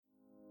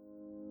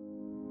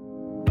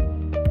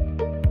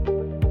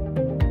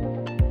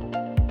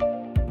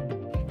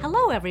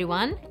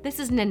everyone. This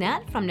is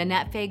Nanette from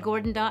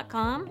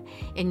NanetteFayeGordon.com,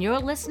 and you're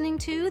listening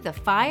to the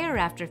Fire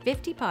After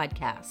 50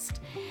 podcast.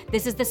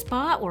 This is the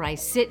spot where I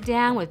sit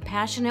down with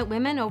passionate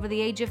women over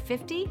the age of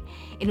 50,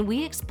 and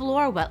we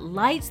explore what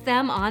lights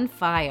them on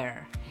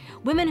fire.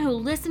 Women who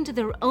listen to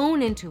their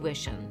own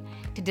intuition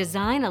to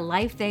design a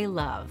life they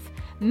love,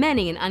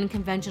 many in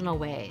unconventional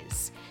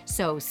ways.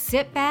 So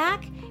sit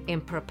back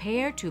and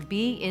prepare to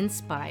be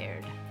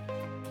inspired.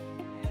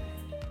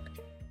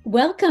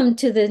 Welcome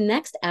to the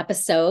next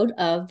episode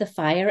of the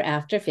Fire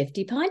After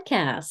 50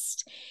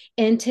 podcast.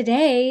 And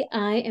today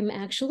I am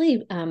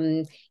actually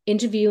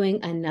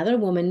interviewing another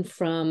woman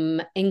from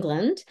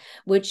England,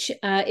 which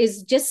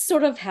is just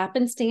sort of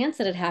happenstance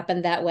that it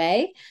happened that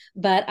way.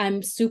 But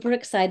I'm super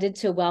excited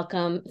to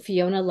welcome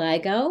Fiona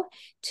Lygo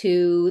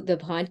to the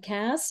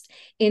podcast.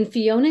 And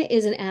Fiona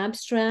is an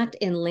abstract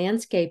and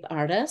landscape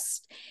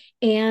artist.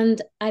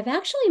 And I've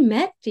actually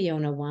met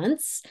Fiona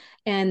once,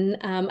 and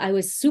I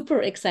was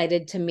super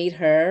excited to meet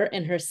her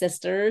and her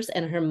sisters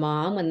and her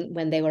mom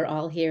when they were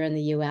all here in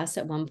the US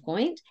at one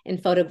point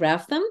and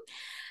photograph them.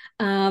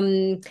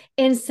 And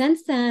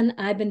since then,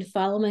 I've been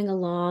following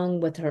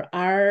along with her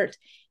art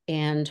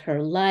and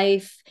her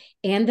life.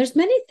 And there's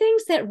many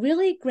things that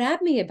really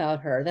grab me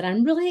about her that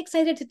I'm really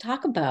excited to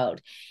talk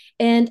about.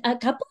 And a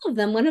couple of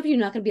them, one you're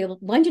not going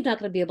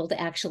to be able to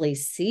actually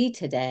see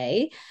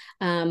today,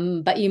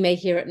 but you may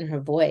hear it in her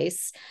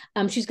voice.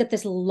 She's got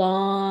this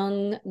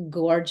long,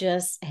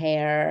 gorgeous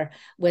hair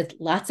with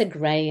lots of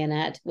gray in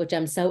it, which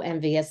I'm so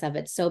envious of.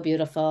 It's so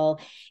beautiful.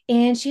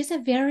 And she has a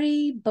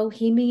very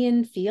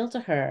bohemian feel to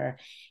her.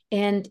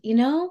 And,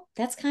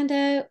 that's kind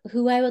of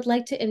who I would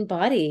like to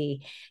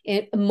embody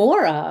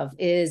more of,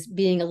 is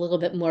being a little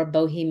bit more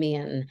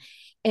bohemian.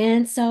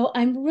 And so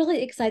I'm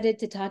really excited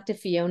to talk to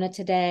Fiona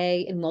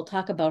today, and we'll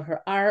talk about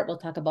her art, we'll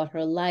talk about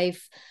her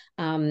life,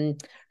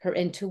 her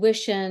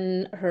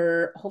intuition,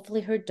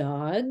 hopefully her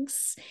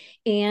dogs,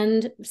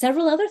 and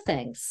several other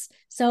things.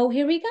 So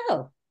here we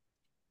go.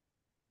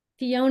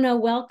 Fiona,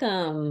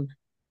 welcome.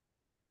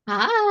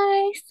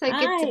 Hi, so good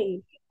to Hi.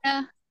 be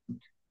here.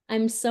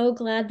 I'm so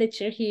glad that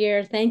you're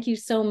here. Thank you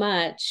so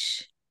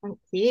much. Thank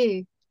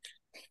you.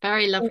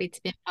 Very lovely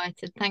to be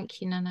invited. Thank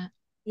you, Nana.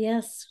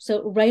 Yes.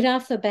 So right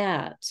off the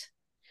bat,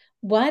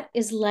 what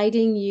is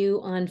lighting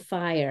you on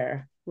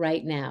fire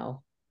right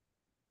now?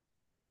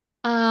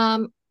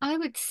 I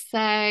would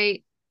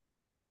say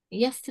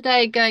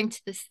yesterday going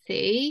to the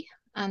sea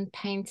and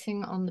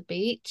painting on the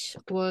beach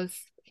was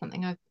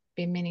something I've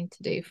been meaning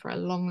to do for a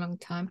long, long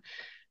time.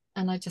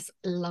 And I just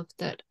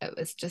loved it. It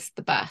was just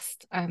the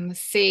best. And the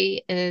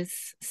sea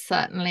is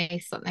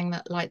certainly something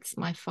that lights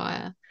my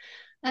fire.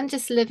 And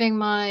just living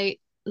my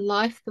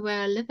life the way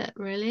I live it,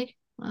 really.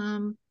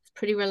 It's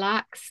pretty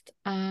relaxed,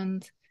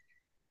 and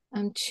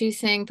I'm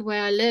choosing the way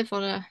I live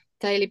on a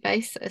daily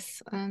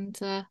basis, and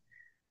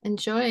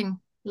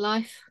enjoying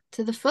life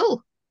to the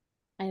full.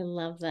 I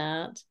love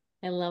that.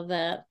 I love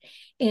that.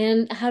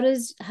 And how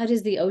does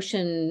the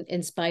ocean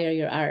inspire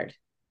your art?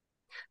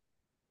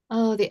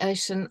 Oh, the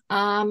ocean.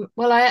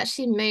 Well, I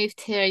actually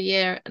moved here a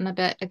year and a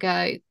bit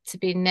ago to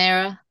be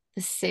nearer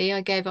the sea.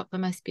 I gave up the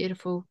most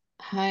beautiful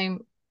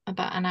home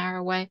about an hour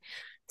away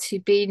to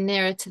be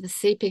nearer to the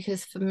sea,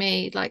 because for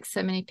me, like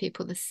so many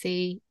people, the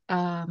sea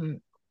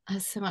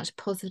has so much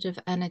positive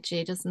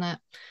energy, doesn't it?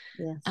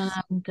 Yes.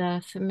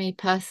 And for me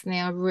personally,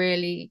 I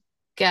really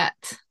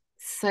get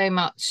so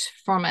much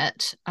from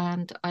it.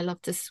 And I love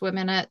to swim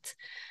in it,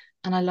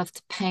 and I love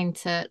to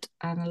paint it,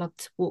 and I love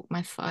to walk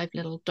my five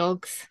little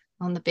dogs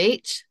on the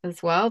beach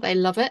as well. They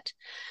love it.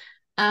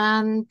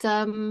 And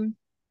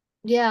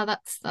yeah,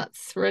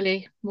 that's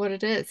really what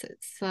it is.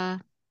 It's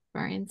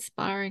very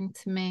inspiring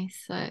to me.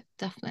 So it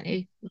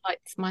definitely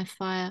lights my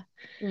fire.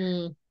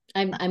 Mm,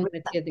 I'm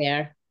with you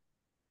there.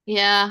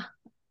 Yeah. And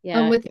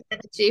Yeah. with the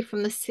energy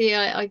from the sea,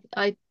 I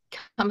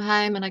come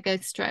home and I go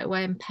straight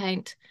away and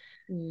paint.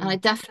 And I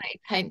Mm,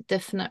 definitely paint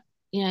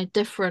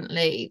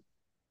differently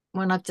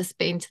when I've just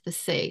been to the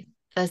sea.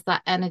 There's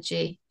that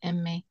energy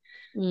in me,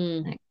 mm.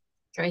 and it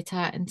straight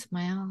out into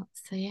my art.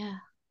 So yeah,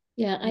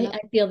 Yeah, I I, love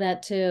I feel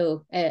that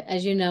too.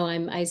 As you know,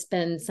 I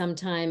spend some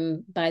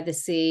time by the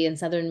sea in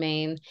southern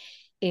Maine.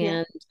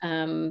 yeah.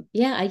 And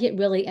yeah, I get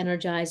really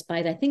energized by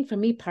it. I think for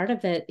me, part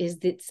of it is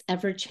that it's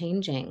ever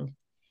changing.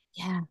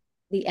 Yeah.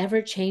 The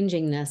ever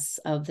changingness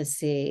of the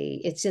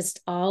sea. It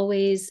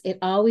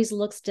always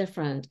looks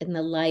different in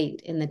the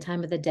light, in the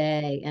time of the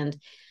day. And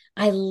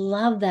I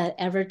love that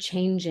ever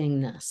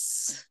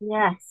changingness.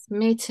 Yes,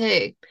 me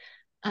too.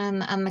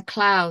 And the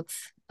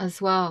clouds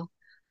as well.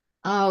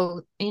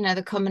 Oh,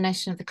 the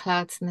combination of the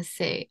clouds and the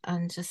sea,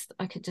 and just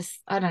I could just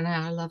I don't know,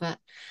 I love it.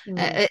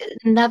 Mm. It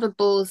never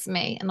bores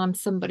me, and I'm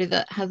somebody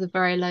that has a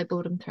very low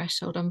boredom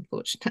threshold,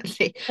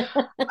 unfortunately.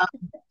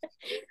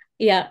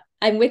 Yeah,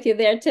 I'm with you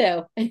there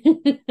too.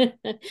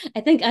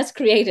 I think us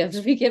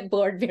creatives, we get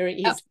bored very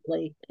Yep,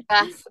 easily.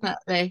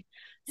 definitely.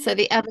 So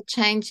the ever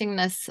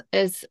changingness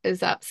is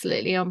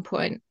absolutely on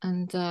point,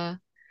 and I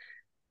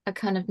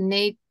kind of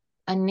need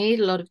a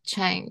lot of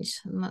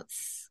change, and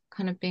that's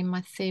kind of been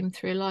my theme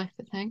through life,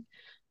 I think.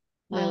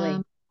 Um,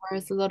 Really.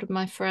 Whereas a lot of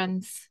my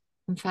friends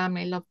and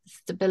family love the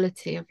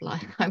stability of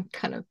life. I'm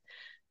kind of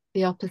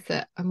the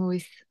opposite. I'm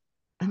always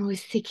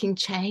seeking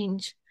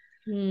change.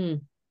 Hmm.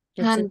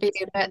 That's Can be a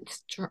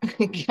interesting.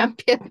 bit can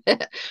be a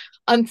bit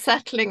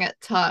unsettling at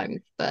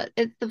times, but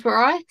it's the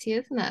variety,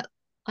 isn't it?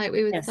 Like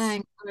we were Yes.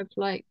 saying, kind of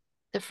like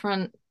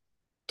different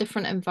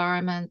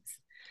environments,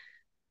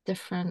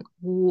 different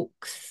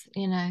walks,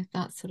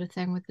 that sort of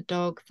thing with the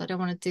dogs. I don't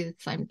want to do the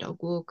same dog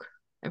walk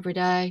every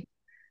day.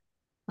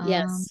 Um,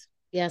 Yes,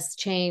 yes,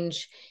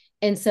 change.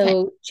 And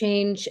so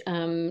change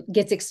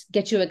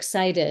gets you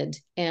excited.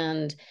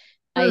 And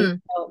hmm,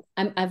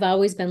 I've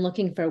always been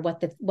looking for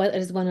what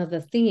is one of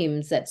the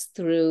themes that's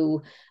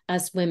through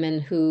us women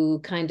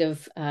who kind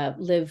of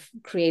live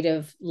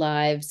creative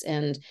lives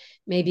and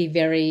maybe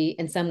very,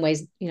 in some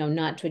ways,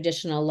 not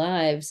traditional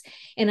lives.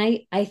 And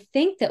I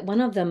think that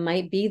one of them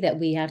might be that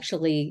we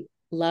actually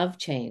love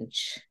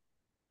change.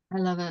 I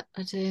love it.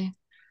 I do.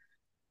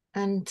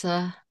 And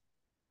a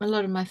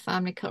lot of my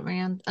family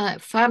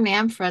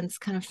and friends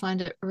kind of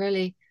find it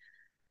really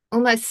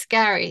almost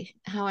scary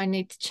how I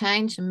need to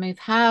change and move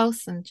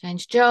house and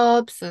change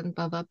jobs and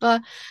blah blah blah.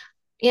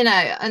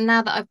 And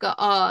now that I've got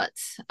art,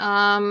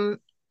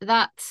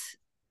 that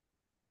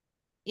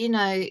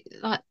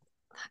that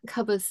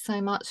covers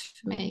so much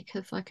for me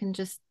because I can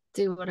just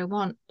do what I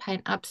want,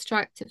 paint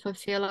abstract if I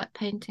feel like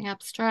painting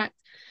abstract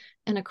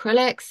in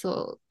acrylics,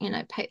 or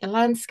paint the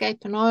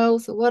landscape in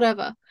oils or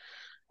whatever.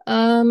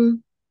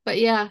 But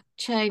yeah,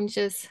 change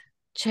is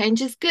good.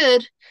 Change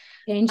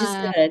is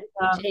And good.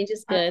 Change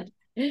is I, good.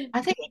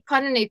 I think you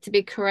kind of need to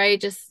be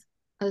courageous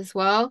as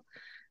well,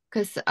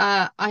 because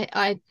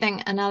I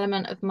think an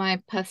element of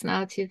my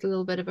personality is a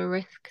little bit of a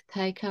risk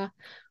taker,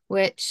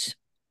 which,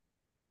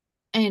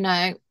 you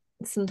know,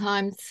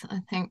 sometimes I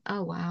think,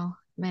 oh wow,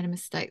 made a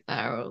mistake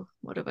there, or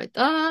what have I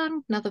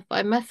done? Another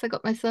fine mess I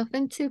got myself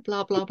into,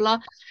 blah blah blah.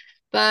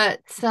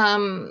 But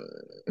I'm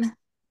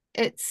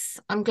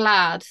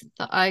glad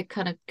that I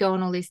kind of go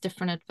on all these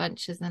different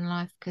adventures in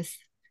life, because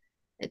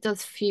it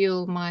does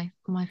fuel my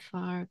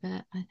fire a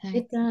bit, I think.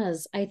 It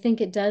does. I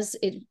think it does.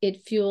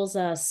 It fuels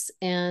us,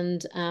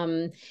 and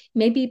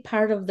maybe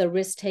part of the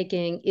risk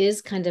taking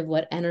is kind of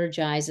what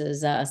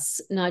energizes us,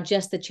 not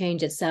just the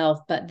change itself,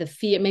 but the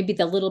fear, maybe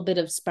the little bit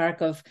of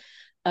spark of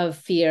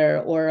fear,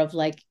 or of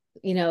like,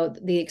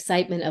 the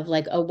excitement of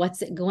like, oh,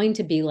 what's it going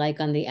to be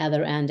like on the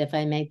other end if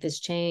I make this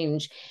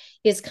change,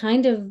 is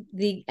kind of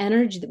the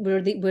energy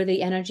where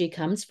the energy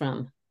comes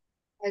from.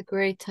 I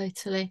agree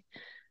totally.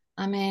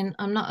 I mean,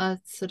 I'm not a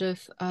sort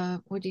of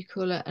what do you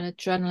call it, an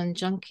adrenaline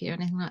junkie or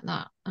anything like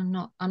that. I'm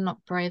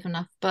not brave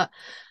enough, but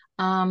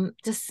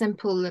just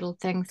simple little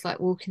things like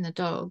walking the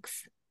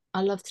dogs.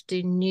 I love to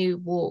do new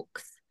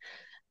walks,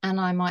 and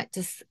I might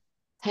just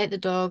take the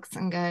dogs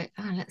and go,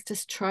 oh, let's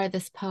just try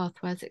this path.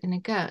 Where's it going to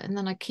go? And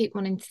then I keep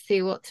wanting to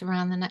see what's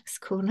around the next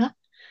corner,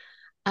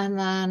 and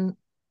then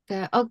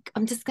go, oh,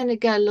 I'm just going to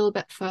go a little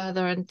bit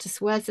further, and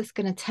just where's this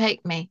going to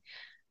take me?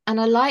 And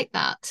I like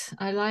that.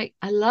 I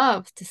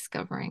love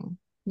discovering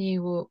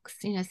new walks.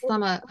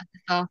 Some are a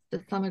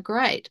disaster, some are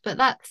great, but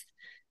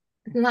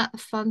isn't that the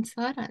fun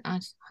side? It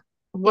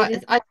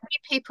is. I see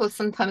people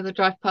sometimes I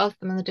drive past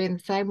them and they're doing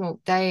the same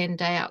walk day in,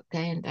 day out,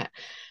 day in, day out.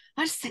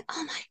 I just think,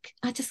 oh my,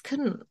 I just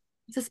couldn't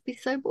just be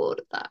so bored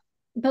of that.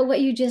 But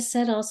what you just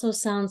said also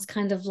sounds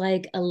kind of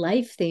like a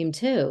life theme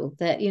too,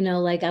 that,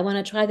 like I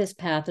want to try this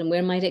path and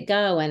where might it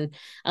go? And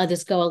I'll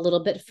just go a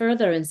little bit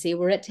further and see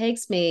where it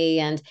takes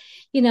me. And,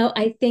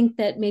 I think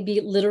that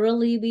maybe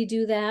literally we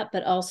do that,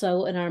 but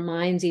also in our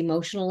minds,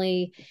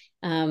 emotionally,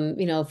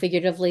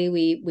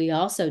 figuratively, we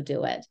also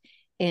do it.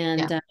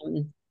 Yeah.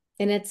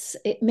 And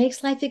it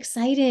makes life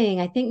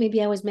exciting. I think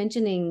maybe I was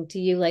mentioning to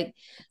you like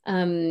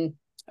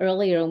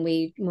earlier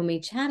when we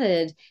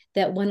chatted,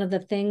 that one of the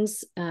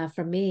things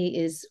for me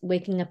is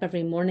waking up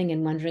every morning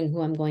and wondering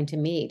who I'm going to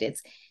meet.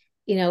 It's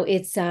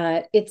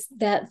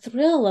that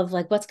thrill of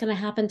like what's going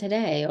to happen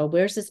today, or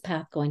where's this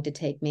path going to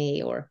take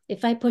me, or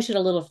if I push it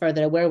a little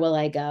further, where will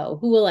I go?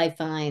 Who will I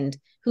find?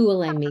 Who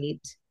will I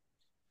meet?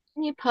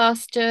 New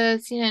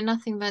pastures,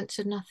 nothing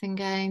ventured, nothing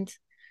gained.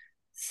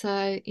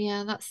 So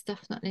yeah, that's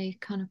definitely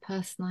the kind of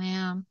person I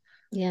am. Um,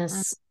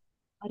 Yes,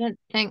 I don't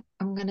think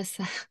I'm gonna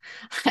say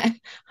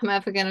I'm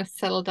ever gonna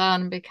settle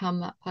down and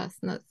become that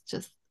person that's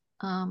just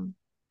um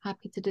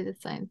happy to do the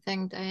same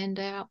thing day in,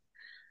 day out.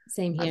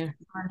 same That's here.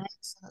 my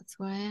nature, that's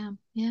where I am.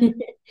 Yeah.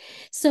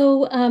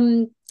 So,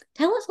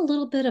 tell us a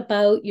little bit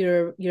about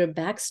your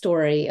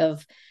backstory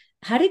of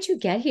how did you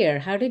get here?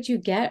 How did you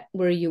get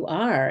where you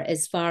are,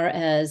 as far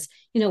as,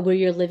 where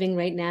you're living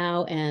right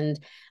now, and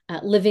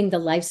living the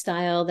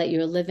lifestyle that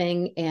you're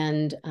living,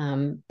 and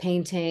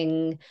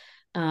painting.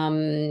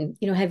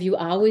 Have you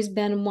always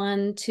been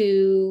one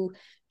to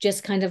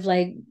just kind of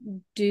like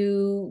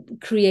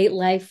create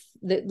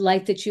the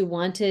life that you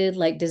wanted,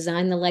 like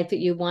design the life that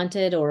you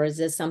wanted, or is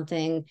this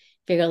something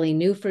fairly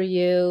new for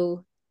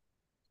you?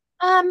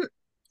 Um,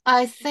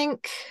 I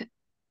think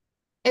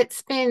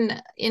it's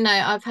been,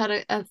 I've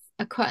had a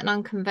quite an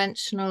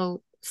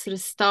unconventional sort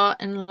of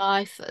start in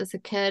life as a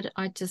kid.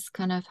 I just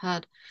kind of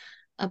had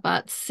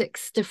about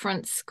 6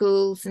 different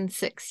schools in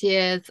 6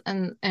 years,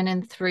 and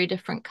in 3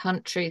 different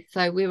countries.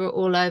 So we were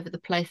all over the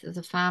place as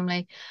a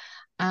family.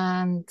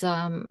 And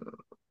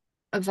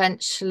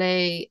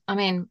eventually, I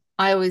mean,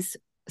 I always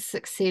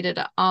succeeded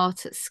at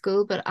art at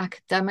school, but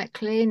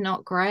academically,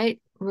 not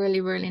great,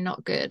 really, really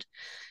not good.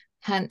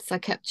 Hence, I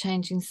kept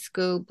changing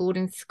school,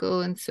 boarding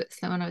school in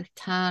Switzerland when I was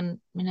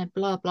 10,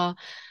 blah, blah.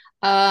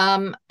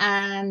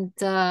 And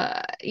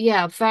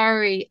yeah,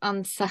 very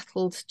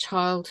unsettled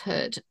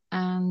childhood.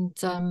 And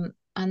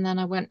then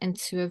I went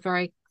into a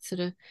very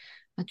sort of,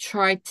 I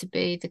tried to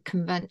be the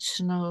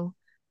conventional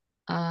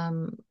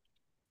um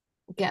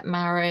get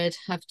married,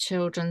 have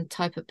children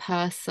type of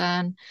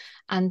person,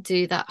 and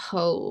do that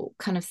whole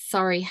kind of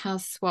Surrey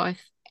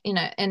housewife. In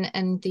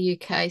the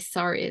UK,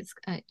 Surrey is,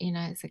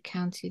 it's a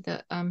county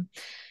that,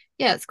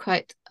 yeah, it's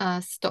quite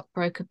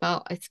stockbroker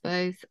belt, I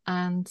suppose.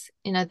 And,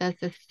 there's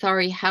the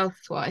Surrey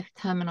housewife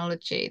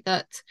terminology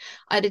that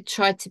I did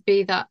try to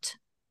be that.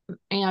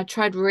 I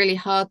tried really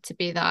hard to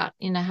be that,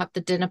 have the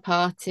dinner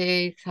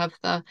parties, have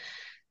the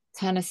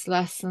tennis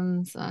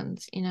lessons, and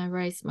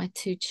raise my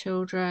 2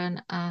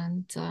 children,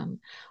 and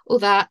all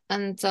that.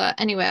 And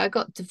anyway, I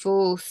got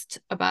divorced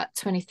about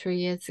 23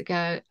 years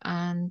ago,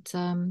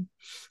 and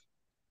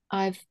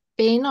I've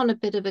been on a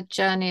bit of a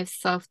journey of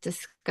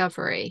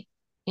self-discovery,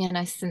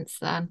 since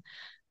then,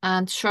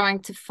 and trying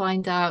to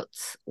find out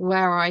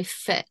where I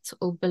fit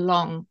or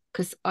belong,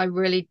 because I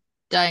really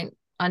don't,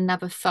 I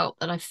never felt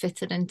that I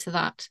fitted into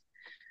that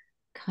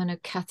kind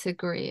of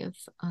category of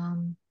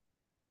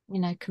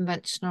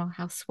conventional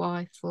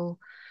housewife, or,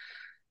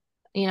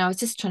 I was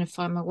just trying to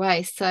find my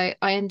way. So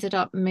I ended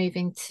up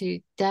moving to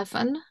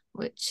Devon,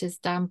 which is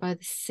down by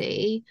the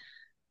sea.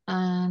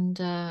 And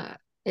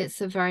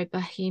it's a very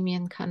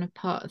bohemian kind of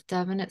part of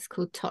Devon. It's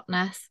called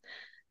Totnes.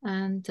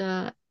 And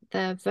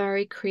they're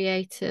very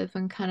creative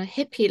and kind of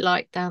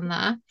hippie-like down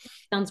there.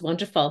 Sounds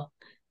wonderful.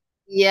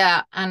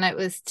 Yeah, and it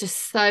was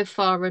just so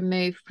far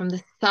removed from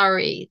the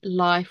Surrey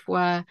life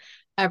where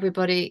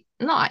everybody,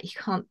 not, you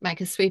can't make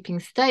a sweeping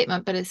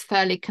statement, but it's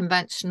fairly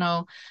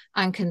conventional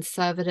and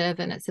conservative,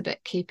 and it's a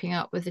bit keeping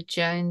up with the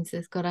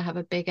Joneses. Got to have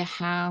a bigger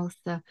house,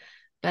 a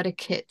better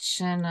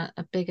kitchen,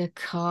 a bigger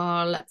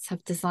car. Let's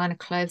have designer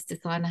clothes,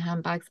 designer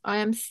handbags. I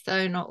am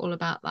so not all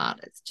about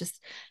that. It's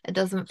just, it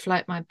doesn't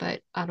float my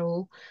boat at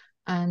all.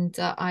 And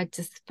I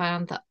just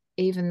found that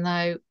even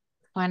though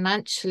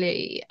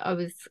financially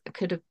I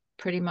could have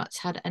pretty much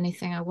had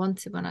anything I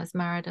wanted when I was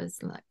married. I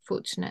was like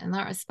fortunate in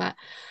that respect,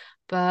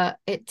 but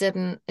it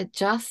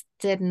just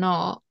did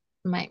not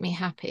make me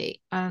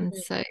happy. And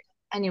so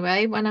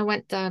anyway, when I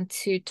went down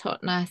to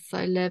Totnes,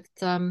 I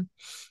lived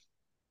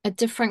a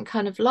different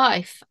kind of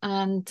life,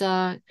 and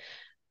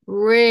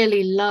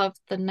really loved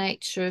the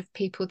nature of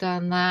people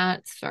down there.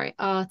 It's very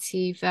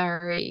arty,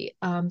 very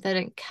they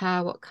don't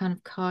care what kind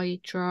of car you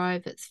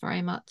drive. It's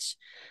very much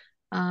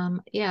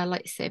yeah,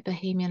 like you say,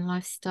 bohemian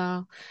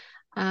lifestyle,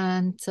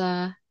 and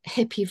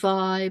hippie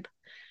vibe.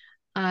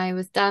 I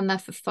was down there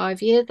for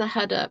 5 years. I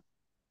had a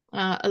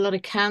lot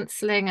of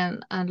counseling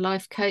and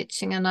life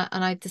coaching, and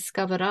I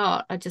discovered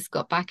art. I just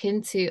got back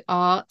into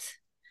art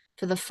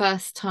for the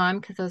first time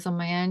because I was on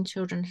my own.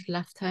 Children had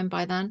left home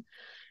by then,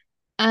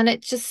 and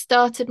it just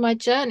started my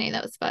journey.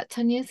 That was about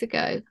 10 years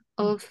ago,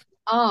 of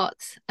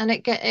art, and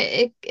it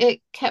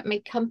kept me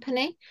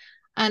company,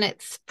 and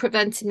it's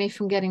prevented me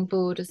from getting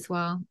bored as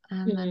well.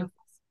 And then Mhm.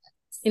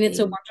 And it's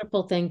a obviously,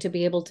 wonderful thing to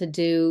be able to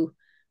do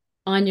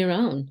on your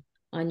own,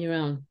 on your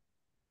own.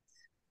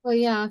 well,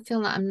 yeah, I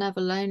feel like I'm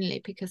never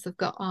lonely because I've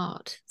got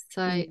art.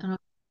 So, and Mhm. I've got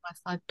my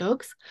 5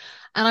 dogs.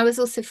 And I was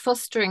also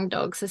fostering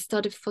dogs. I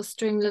started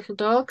fostering little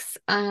dogs,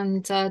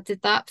 and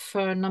did that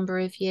for a number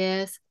of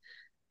years.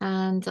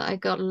 And I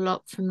got a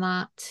lot from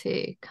that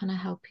too, kind of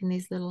helping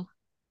these little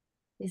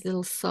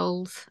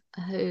souls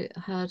who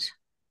had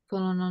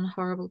fallen on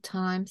horrible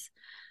times.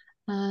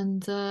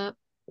 And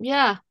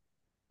yeah,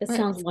 It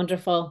sounds it's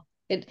wonderful.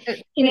 it's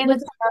It been a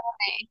was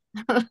journey.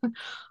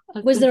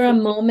 I've Was been there a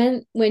through.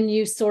 moment when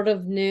you sort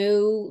of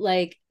knew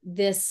like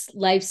this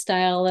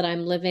lifestyle that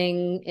I'm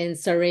living in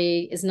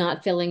Surrey is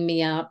not filling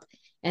me up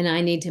and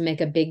I need to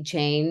make a big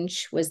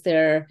change? Was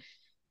there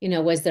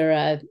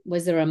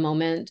a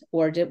moment,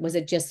 or was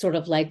it just sort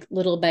of like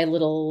little by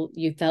little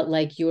you felt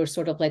like you were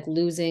sort of like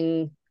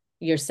losing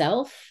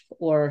yourself,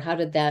 or how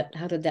did that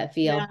Yeah.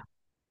 feel?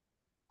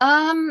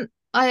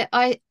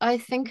 I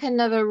think I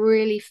never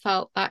really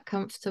felt that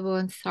comfortable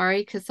and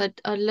sorry because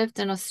I lived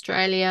in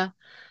Australia,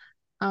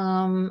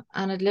 and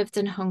I'd lived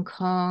in Hong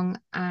Kong,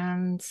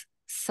 and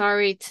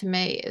sorry to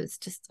me, it was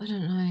just, I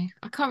don't know,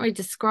 I can't really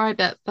describe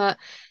it, but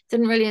it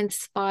didn't really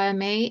inspire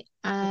me.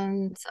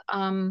 And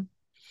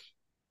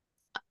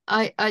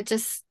I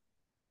just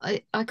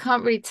I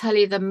can't really tell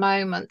you the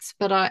moments,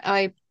 but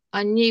I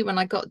knew when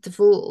I got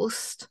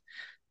divorced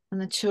and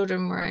the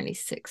children were only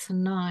 6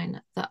 and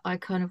 9 that I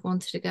kind of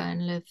wanted to go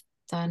and live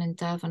down in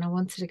Devon. I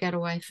wanted to get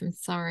away from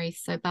Surrey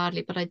so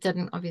badly, but I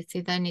didn't. Obviously,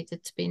 they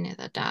needed to be near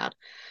their dad.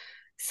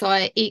 So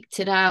I eked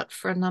it out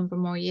for a number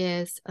more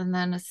years. And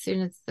then as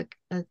soon as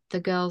the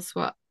girls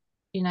were,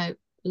 you know,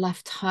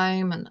 left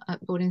home and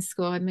at boarding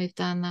school, I moved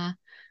down there,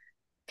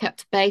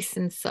 kept a base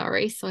in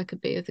Surrey so I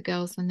could be with the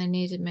girls when they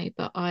needed me.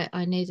 But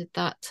I needed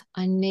that.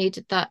 I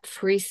needed that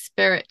free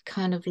spirit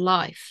kind of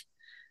life,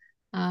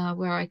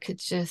 where I could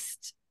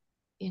just,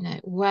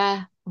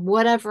 wear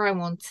whatever I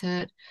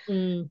wanted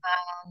Mm.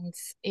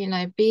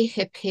 and, be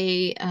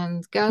hippie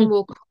and go and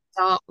walk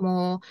on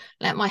Dartmoor,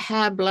 let my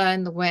hair blow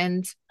in the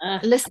wind, Ah,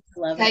 listen I to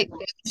love it. Kate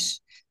Bush,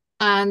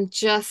 and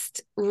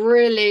just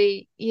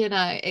really,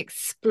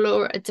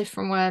 explore a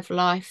different way of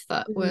life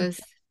that Mm. was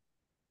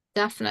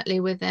definitely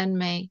within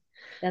me.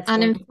 That's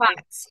And in wonderful.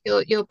 fact,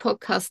 your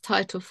podcast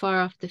title, Fire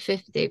After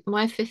 50,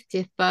 my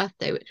 50th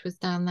birthday, which was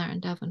down there in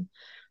Devon,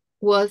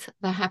 was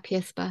the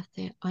happiest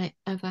birthday I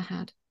ever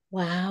had.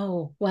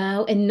 Wow.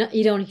 Wow. And no,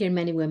 you don't hear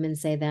many women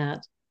say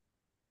that.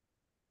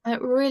 It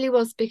really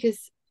was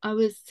because I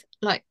was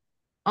like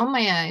on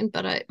my own,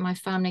 but my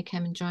family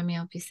came and joined me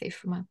obviously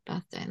for my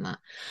birthday and that.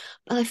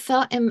 But I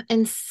felt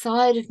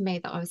inside of me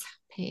that I was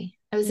happy.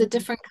 It was a Mm.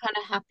 different kind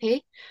of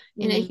happy.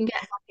 You Mm. can get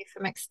happy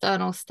from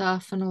external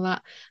stuff and all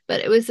that, but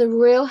it was a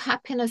real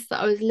happiness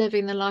that I was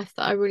living the life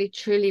that I really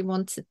truly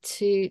wanted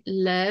to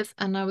live.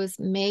 And I was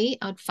me.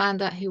 I'd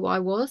found out who I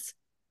was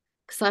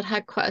because I'd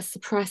had quite a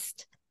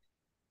suppressed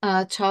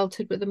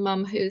childhood with a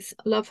mum who's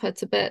I love her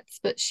to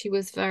bits, but she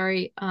was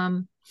very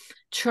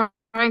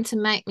trying to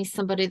make me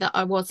somebody that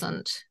I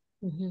wasn't.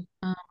 Mhm.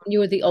 Um, You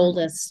were the and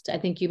oldest. I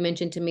think you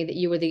mentioned to me that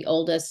you were the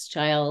oldest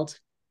child.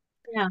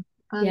 yeah,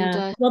 and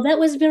Yeah. Well, that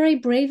was very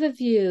brave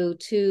of you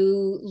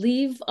to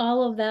leave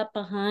all of that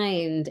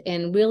behind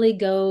and really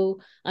go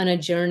on a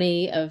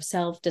journey of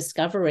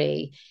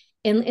self-discovery.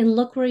 And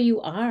look where you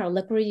are,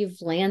 look where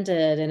you've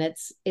landed. And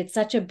it's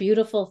such a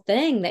beautiful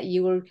thing that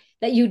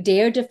you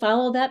dared to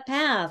follow that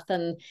path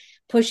and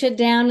push it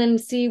down and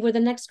see where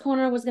the next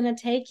corner was going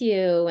to take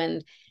you.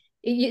 And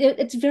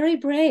it's very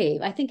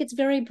brave. I think it's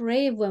very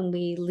brave when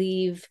we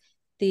leave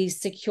the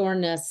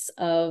secureness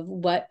of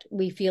what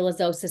we feel as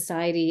though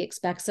society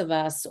expects of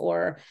us,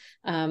 or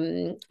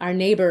our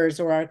neighbors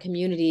or our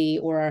community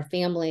or our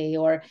family,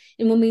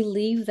 and when we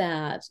leave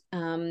that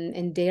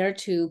and dare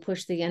to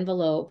push the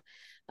envelope.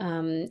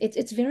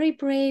 It's very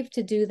brave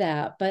to do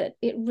that, but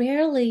it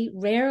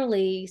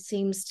rarely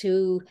seems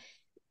to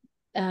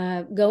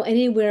go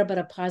anywhere but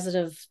a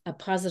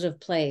positive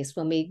place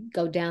when we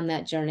go down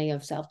that journey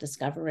of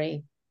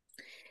self-discovery.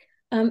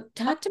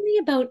 Talk to me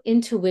about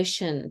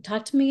intuition.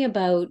 Talk to me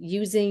about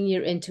using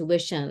your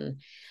intuition,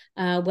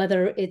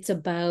 whether it's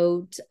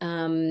about,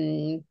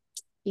 you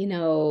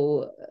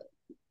know,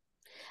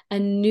 a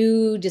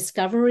new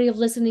discovery of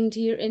listening to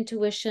your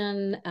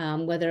intuition,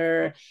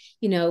 whether,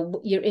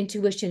 your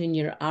intuition in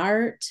your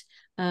art.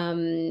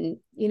 Tell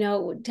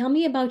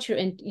me about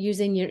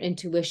using your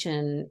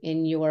intuition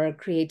in your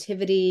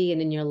creativity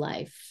and in your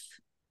life.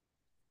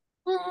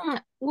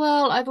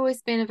 well, I've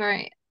always been a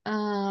very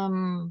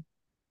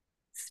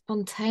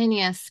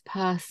spontaneous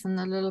person,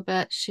 a little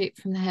bit shoot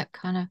from the hip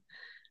kind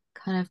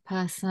of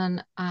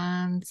person,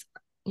 and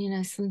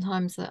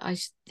sometimes that I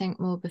should think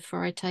more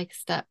before I take a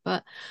step.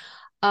 But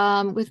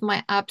with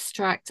my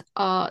abstract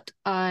art,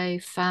 I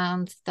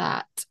found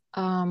that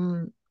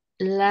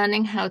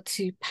learning how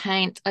to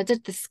paint, I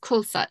did this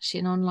course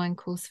actually, an online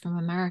course from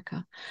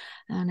America,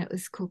 and it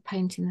was called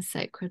Painting the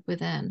Sacred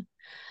Within.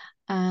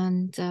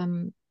 And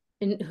And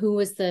do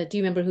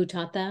you remember who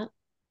taught that?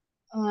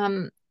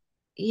 um,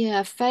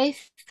 yeah,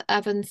 Faith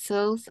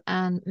Evansills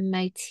and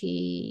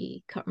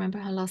Matey, can't remember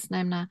her last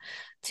name now.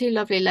 Two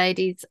lovely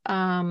ladies.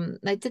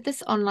 They did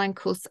this online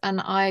course,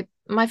 and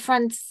my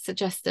friend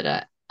suggested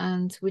it,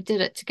 and we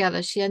did it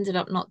together. She ended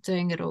up not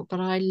doing it all, but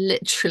I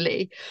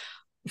literally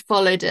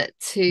followed it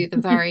to the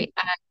very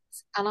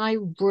end, and I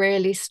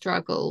really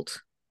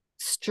struggled.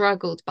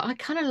 But I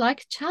kind of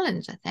like a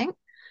challenge, I think.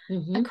 I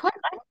Mm-hmm. quite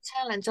like a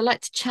challenge. I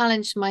like to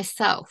challenge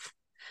myself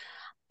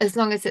as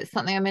long as it's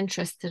something I'm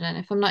interested in.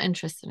 If I'm not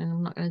interested in,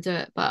 I'm not going to do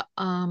it. But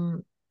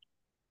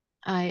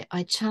I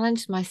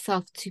challenged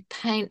myself to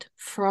paint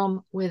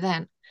from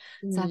within.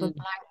 So have a Mm.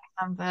 blank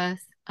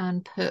canvas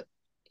and put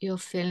your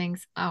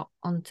feelings out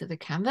onto the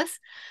canvas.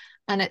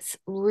 And it's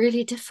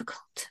really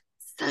difficult,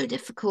 so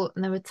difficult.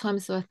 And there were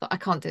times where I thought, I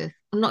can't do this.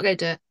 I'm not going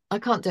to do it. I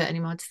can't do it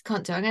anymore. I just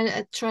can't do it. I'm going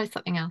to try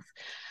something else.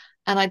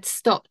 And I'd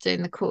stop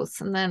doing the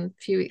course. And then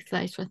a few weeks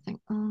later, I think,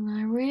 oh,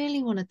 I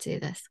really want to do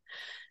this.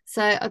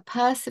 So I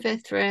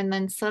persevered through, and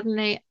then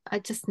suddenly I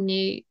just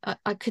knew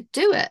I could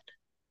do it.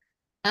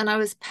 And I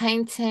was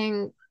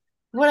painting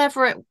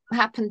whatever it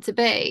happened to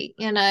be,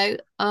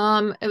 it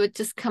would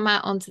just come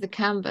out onto the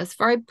canvas,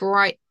 very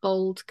bright,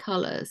 bold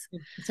colors.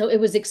 So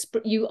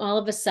you all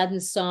of a sudden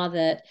saw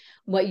that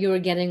what you were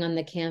getting on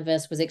the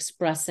canvas was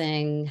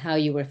expressing how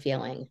you were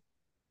feeling.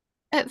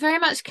 It very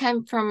much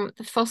came from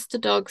the foster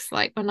dogs,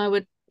 like when I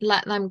would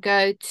let them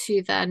go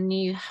to their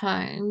new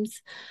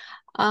homes.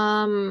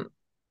 Um,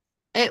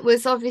 it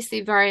was obviously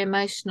very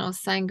emotional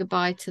saying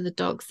goodbye to the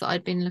dogs that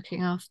I'd been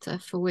looking after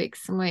for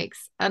weeks and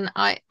weeks. And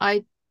I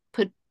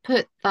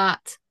put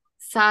that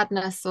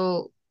sadness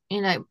or,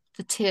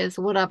 the tears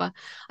or whatever,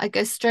 I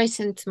go straight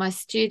into my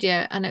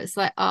studio, and it was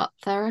like art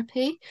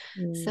therapy.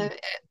 So Mm,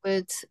 it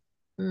would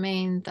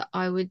mean that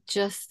I would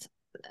just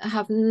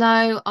have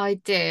no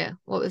idea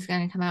what was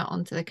going to come out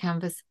onto the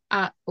canvas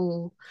at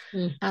all,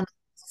 mm. and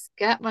just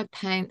get my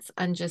paints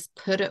and just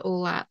put it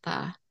all out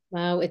there.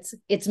 Wow,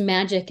 it's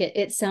magic.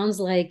 It sounds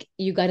like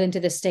you got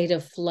into the state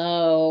of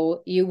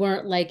flow. You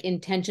weren't like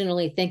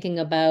intentionally thinking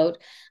about,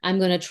 I'm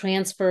going to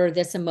transfer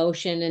this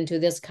emotion into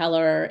this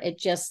color. It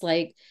just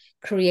like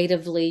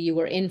creatively you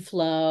were in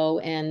flow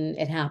and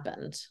it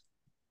happened.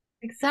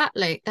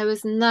 Exactly. There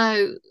was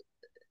no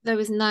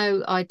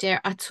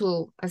idea at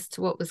all as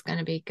to what was going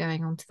to be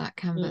going onto that Mm.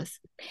 canvas.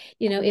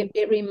 You know, Um,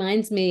 it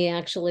reminds me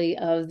actually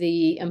of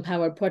the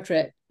empowered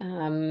portraits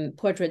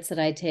that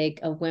I take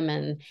of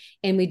women.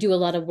 And we do a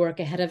lot of work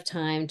ahead of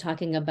time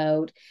talking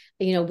about,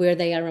 where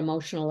they are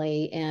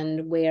emotionally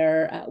and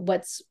where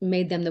what's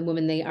made them the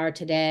women they are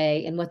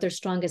today and what their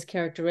strongest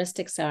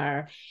characteristics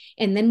are.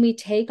 And then we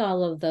take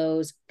all of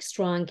those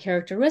strong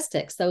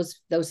characteristics,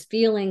 those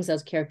feelings,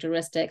 those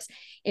characteristics,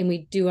 and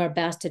we do our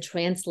best to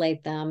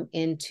translate them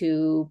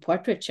into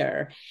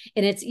portraiture.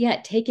 And it's,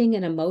 yeah, taking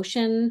an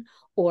emotion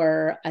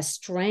or a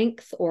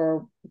strength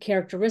or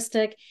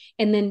characteristic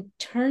and then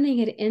turning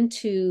it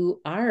into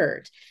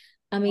art.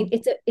 I mean,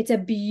 it's a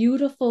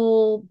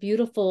beautiful,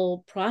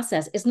 beautiful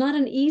process. It's not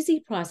an easy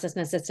process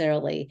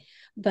necessarily,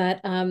 but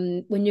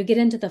when you get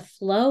into the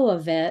flow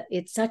of it,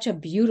 it's such a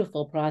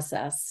beautiful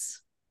process.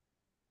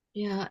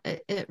 yeah,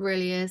 it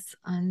really is.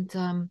 And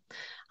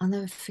I'll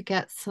never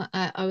forget, so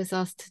I was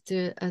asked to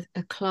do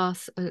a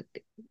class,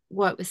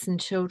 work with some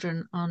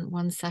children on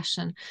one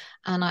session.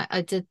 And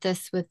I did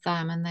this with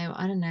them, and they were,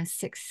 I don't know,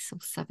 6 or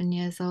 7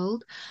 years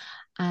old.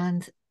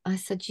 And I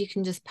said, you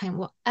can just paint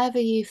whatever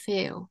you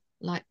feel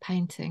like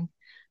painting.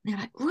 And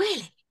they're like,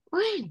 really?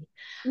 Really?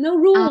 No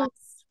And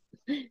rules.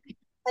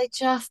 they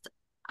just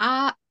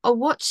are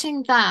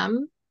watching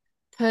them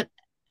put,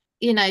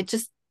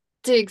 just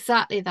do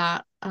exactly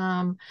that.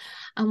 And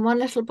one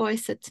little boy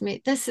said to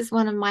me, "This is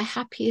one of my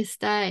happiest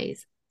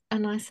days."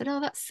 And I said, "Oh,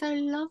 that's so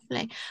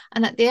lovely."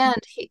 And at the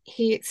end,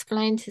 he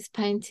explained his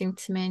painting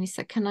to me, and he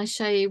said, "Can I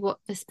show you what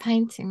this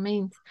painting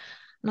means?"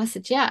 And I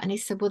said, "Yeah." And he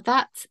said, "Well,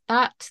 that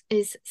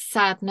is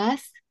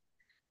sadness,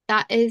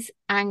 that is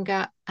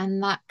anger,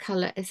 and that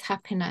color is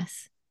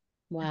happiness."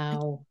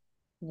 Wow.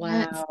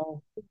 Yeah, it's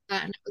Wow.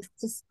 that, and it was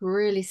just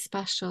really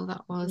special.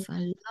 That was.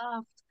 I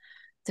loved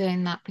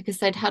doing that because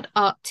they'd had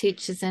art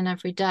teachers in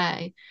every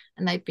day,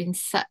 and they'd been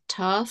set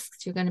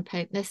tasks. You're going to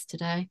paint this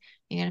today.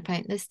 You're going to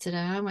paint this today.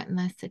 I went and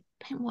I said,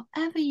 paint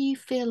whatever you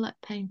feel like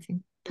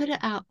painting. Put it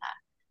out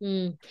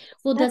Mm.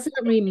 Well, there. doesn't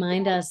it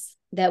remind us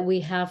that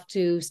we have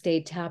to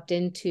stay tapped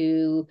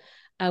into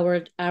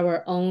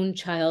our own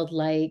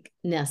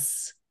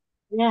childlikeness?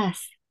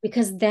 Yes.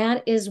 Because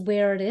that is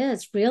where it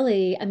is,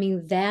 really. I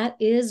mean, that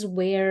is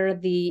where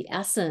the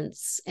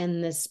essence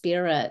and the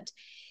spirit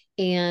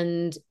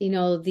and,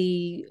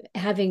 the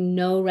having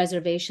no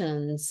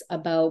reservations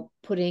about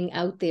putting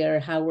out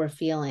there how we're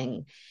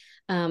feeling.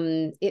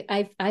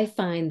 I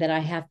find that I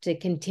have to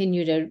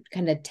continue to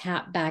kind of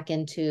tap back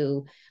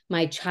into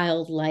my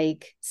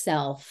childlike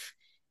self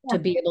to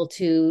Yeah. be able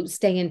to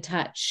stay in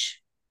touch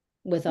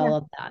with Yeah. all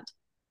of that.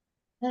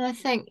 And I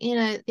think,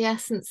 the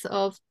essence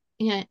of,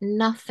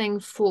 nothing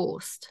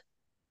forced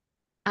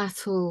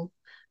at all.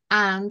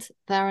 And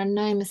there are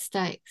no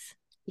mistakes.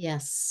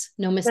 Yes,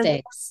 no There's no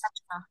mistakes.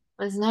 pressure.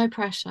 There's no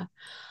pressure.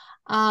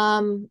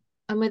 Um,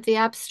 and with the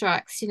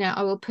abstracts,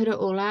 I will put it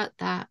all out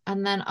there.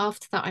 And then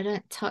after that, I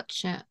don't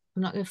touch it.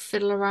 I'm not going to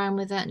fiddle around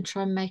with it and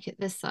try and make it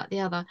this, that, the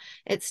other.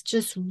 It's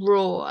just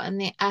raw, and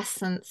the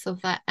essence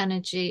of that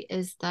energy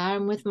is there.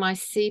 And with my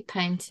sea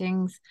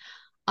paintings,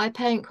 I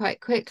paint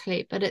quite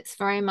quickly, but it's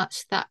very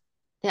much that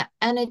the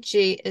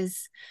energy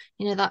is,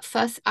 that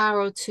first hour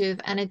or two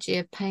of energy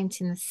of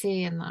painting the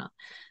sea, and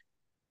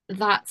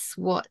that's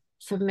what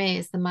for me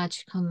is the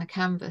magic on the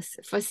canvas.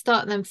 If I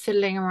start them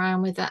fiddling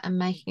around with it and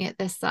making it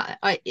this, that,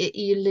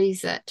 you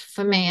lose it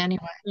for me Mm,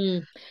 anyway.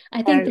 mm.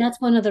 I think So that's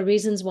one of the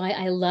reasons why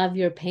I love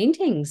your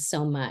paintings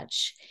so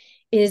much,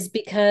 is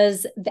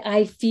because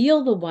I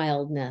feel the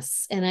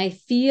wildness and I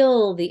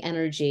feel the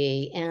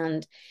energy.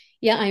 And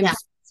yeah, yeah,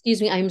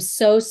 excuse me, I'm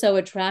so, so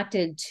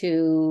attracted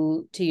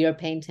to your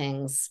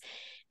paintings.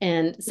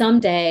 And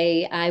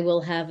someday I will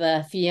have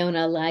a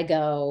Fiona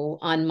Lygo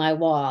on my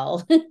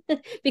wall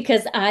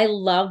because I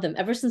love them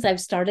ever since I've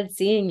started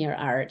seeing your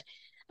art.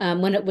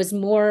 When it was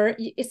more,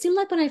 it seemed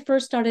like when I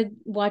first started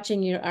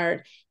watching your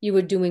art, you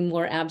were doing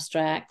more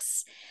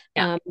abstracts.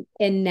 yeah, Um,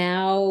 and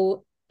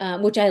now,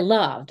 which I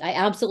loved, I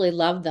absolutely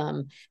loved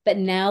them. But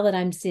now that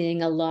I'm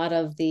seeing a lot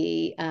of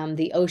the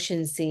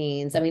ocean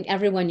scenes, I mean,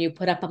 everyone you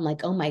put up, I'm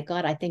like, oh my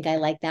God, I think I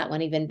like that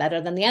one even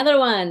better than the other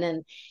one.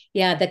 And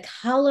yeah, the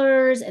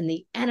colors and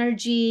the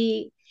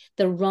energy,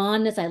 the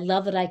rawness. I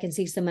love that I can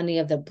see so many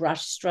of the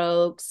brush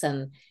strokes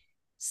and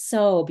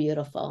so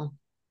beautiful.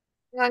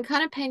 yeah. I'm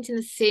kind of painting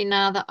the sea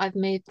now that I've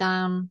moved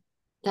down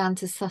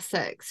to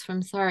Sussex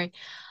from Surrey,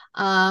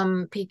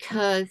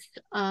 because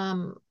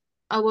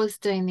I was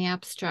doing the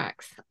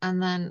abstracts,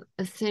 and then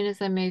as soon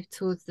as I moved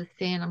towards the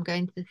sea, and I'm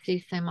going to the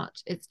sea so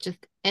much, it's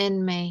just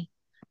in me,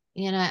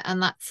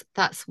 and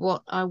that's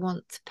what I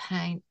want to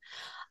paint.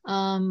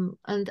 And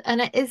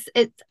it's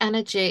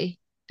energy.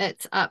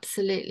 It's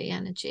absolutely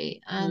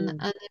energy. And in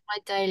my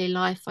daily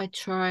life, I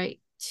try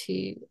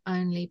to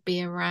only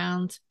be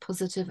around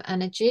positive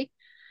energy.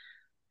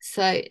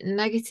 So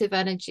negative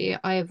energy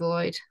I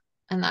avoid.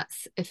 And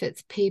that's if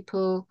it's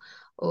people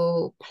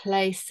or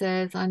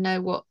places. I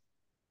know what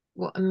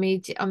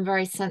immediate I'm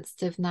very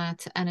sensitive now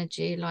to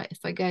energy. Like if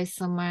I go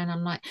somewhere and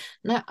I'm like,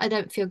 no, I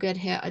don't feel good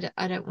here.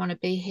 I don't want to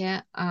be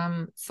here.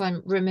 So I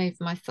remove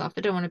myself.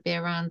 I don't want to be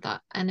around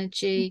that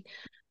energy.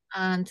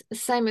 And the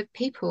same with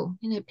people.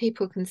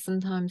 People can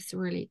sometimes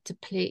really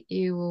deplete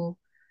you or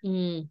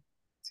Mm.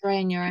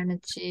 drain your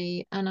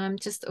energy. And I'm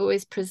just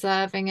always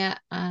preserving it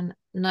and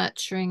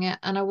nurturing it.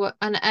 And I work,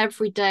 and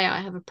every day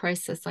I have a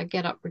process. I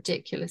get up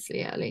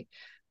ridiculously early,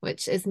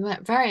 which is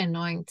very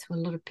annoying to a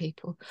lot of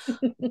people.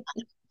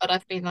 But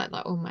I've been like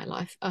that all my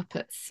life, up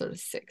at sort of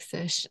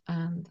 6-ish,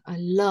 and I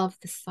love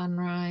the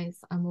sunrise.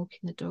 I'm walking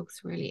the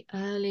dogs really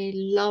early,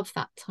 love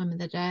that time of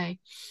the day,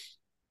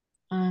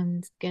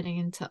 and getting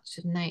in touch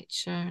with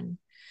nature and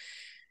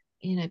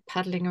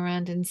paddling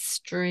around in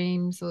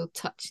streams or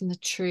touching the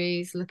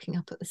trees, looking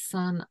up at the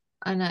sun.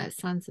 I know it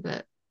sounds a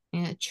bit,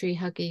 tree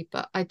huggy,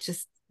 but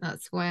that's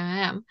the way I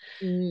am.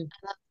 Mm. And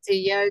I do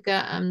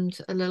yoga and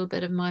a little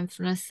bit of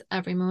mindfulness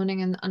every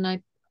morning, and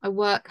I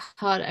work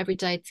hard every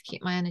day to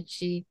keep my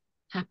energy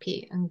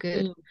happy and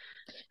good. Mm.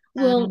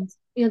 Well,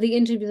 And the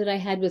interview that I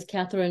had with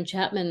Catherine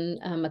Chapman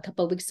a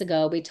couple of weeks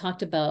ago, we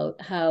talked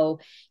about how,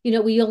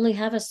 we only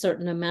have a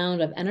certain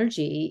amount of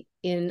energy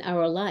in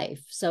our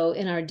life. So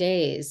in our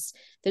days,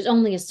 there's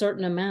only a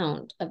certain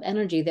amount of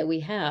energy that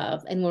we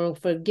have, and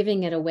if we're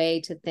giving it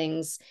away to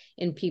things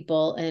in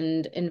people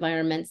and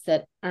environments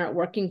that aren't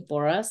working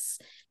for us,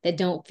 that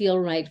don't feel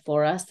right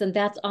for us, then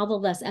that's all the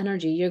less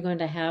energy you're going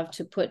to have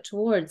to put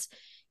towards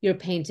your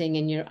painting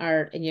and your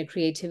art and your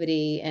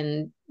creativity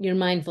and your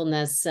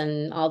mindfulness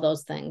and all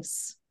those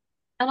things.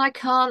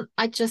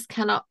 I just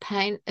cannot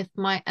paint if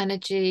my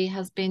energy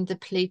has been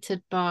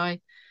depleted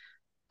by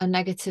a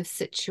negative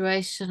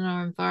situation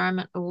or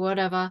environment or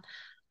whatever.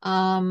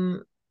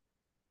 Um,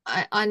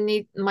 I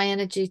need my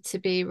energy to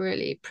be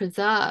really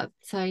preserved.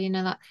 So,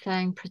 that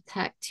saying,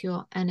 protect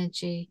your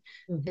energy,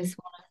 Mm-hmm. is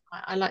one of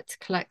I like to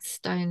collect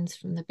stones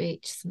from the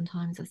beach.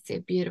 Sometimes I see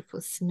a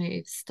beautiful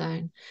smooth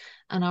stone,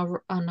 and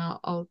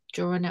I'll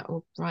draw on it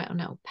or write on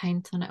it or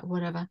paint on it or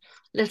whatever.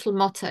 Little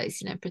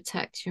mottos,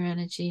 protect your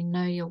energy,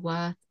 know your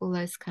worth, all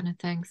those kind of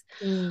things.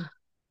 Mm.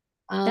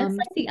 That's Um,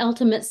 like the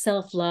ultimate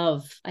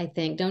self-love, I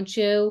think, don't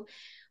you?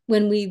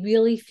 When we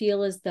really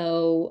feel as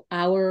though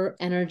our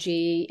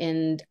energy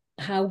and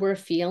how we're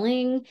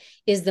feeling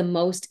is the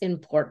most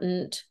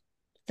important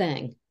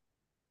thing.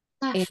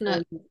 And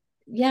Definitely.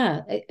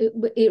 yeah,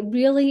 it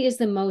really is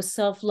the most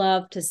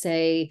self-love to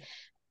say,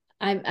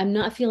 I'm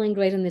not feeling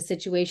great in this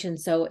situation,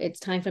 so it's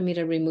time for me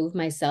to remove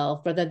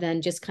myself rather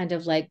than just kind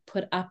of like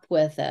put up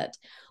with it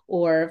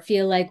or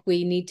feel like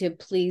we need to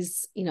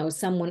please,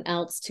 someone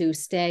else to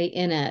stay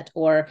in it.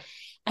 Or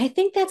I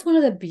think that's one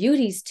of the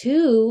beauties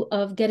too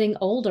of getting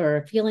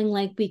older, feeling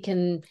like we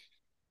can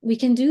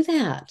do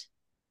that.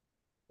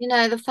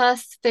 The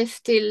first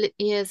 50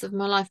 years of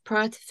my life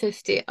prior to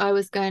 50, I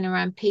was going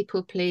around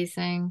people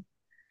pleasing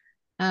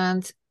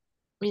and,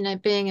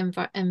 being in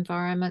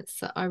environments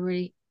that I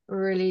really,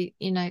 really,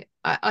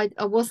 I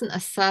wasn't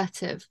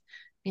assertive.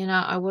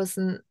 I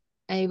wasn't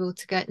able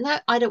to go, no,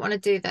 I don't want to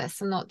do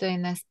this. I'm not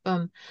doing this.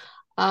 Boom.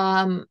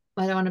 I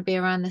don't want to be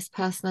around this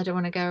person. I don't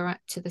want to go around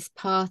to this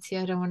party.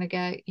 I don't want to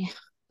go,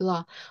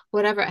 blah,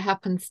 whatever it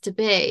happens to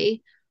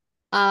be.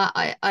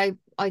 I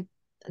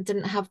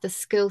didn't have the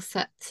skill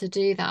set to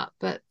do that,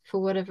 but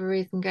for whatever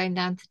reason, going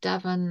down to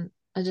Devon,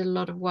 I did a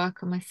lot of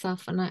work on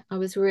myself, and I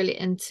was really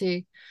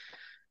into,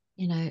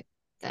 you know,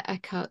 the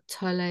Eckhart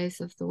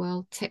Tolles of the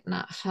world, Thich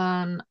Nhat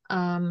Hanh.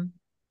 I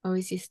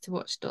always used to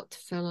watch Dr.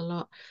 Phil a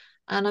lot,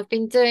 and I've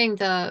been doing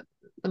the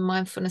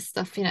mindfulness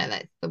stuff.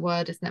 That's the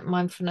word, isn't it?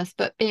 Mindfulness,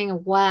 but being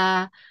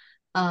aware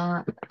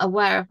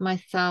of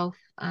myself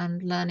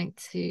and learning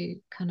to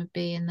kind of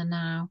be in the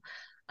now.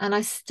 And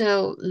I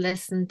still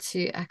listen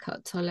to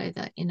Eckhart Tolle,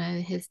 that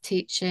his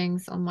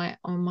teachings on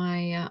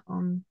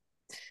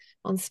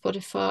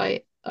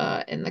Spotify,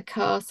 in the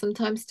car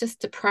sometimes, just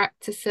to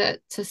practice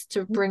it, just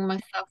to bring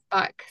myself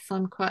back, because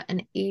I'm quite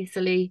an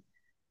easily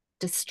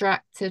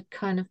distracted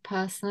kind of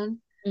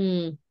person.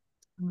 Mm.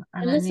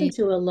 I And I listen need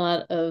to a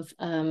lot of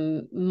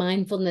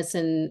mindfulness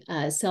and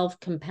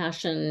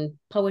self-compassion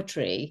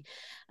poetry.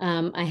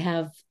 I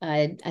have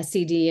a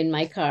CD in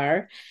my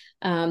car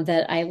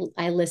that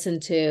I listen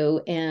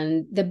to,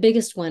 and the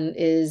biggest one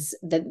is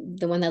the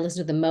one that I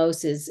listen to the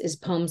most is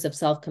poems of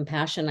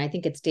self-compassion. I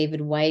think it's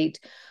David White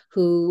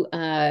who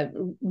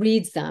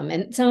reads them,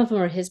 and some of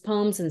them are his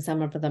poems, and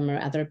some of them are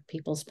other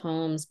people's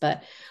poems.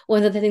 But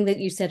one of the things that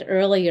you said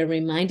earlier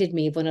reminded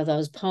me of one of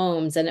those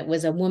poems, and it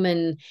was a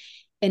woman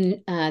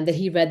and that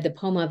he read the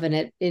poem of,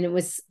 and it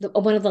was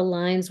one of the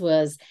lines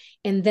was,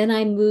 and then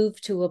I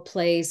moved to a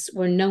place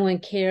where no one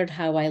cared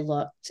how I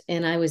looked,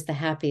 and I was the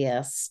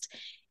happiest.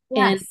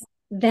 And Yes.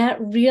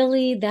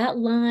 that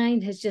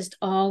line has just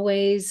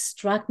always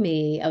struck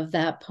me of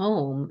that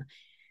poem,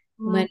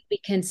 when Mm. we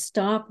can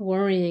stop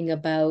worrying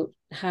about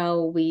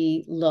how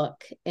we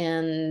look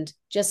and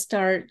just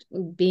start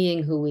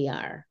being who we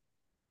are.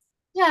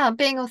 Yeah,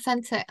 being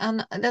authentic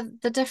and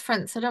the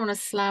difference. I don't want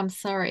to slam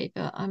Surrey,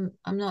 but I'm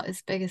not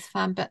his biggest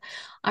fan. But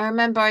I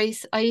remember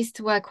I used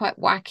to wear quite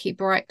wacky,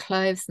 bright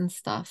clothes and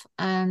stuff.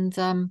 And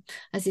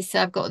as you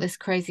said, I've got this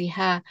crazy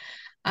hair.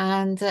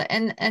 And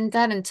then in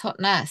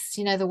Totnes,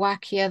 the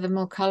wackier, the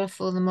more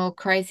colourful, the more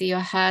crazy your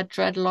hair,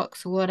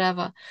 dreadlocks or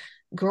whatever.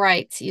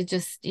 Great. You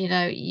just,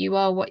 you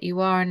are what you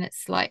are, and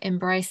it's like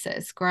embrace it.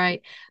 It's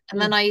great. And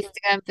then Mm. I used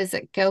to go and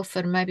visit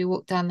Guildford and maybe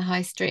walk down the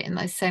high street in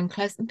those same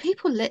clothes, and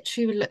people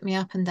literally would look me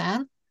up and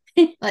down.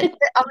 Like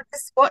I would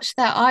just watch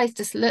their eyes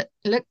just look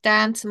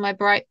down to my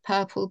bright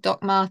purple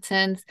Doc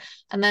Martens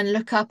and then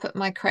look up at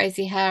my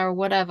crazy hair or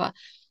whatever.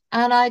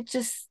 And I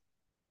just,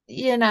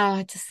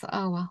 I just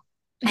oh well.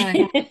 I don't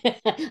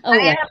care. Oh, I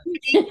well. am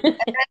me,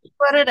 and that's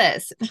what it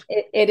is.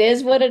 It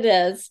is what it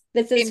is.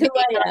 This is Me, who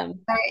I am.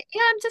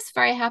 yeah, I'm just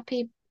very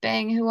happy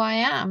being who I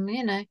am.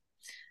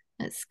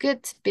 It's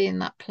good to be in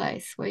that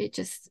place where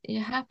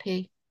you're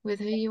happy with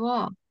who you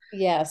are.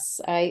 Yes,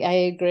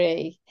 I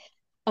agree.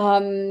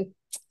 Um,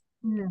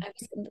 Mm.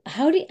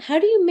 how do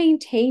you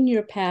maintain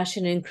your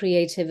passion and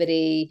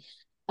creativity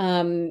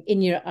in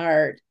your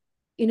art?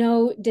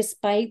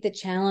 Despite the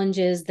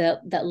challenges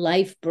that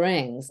life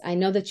brings. I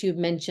know that you've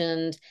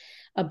mentioned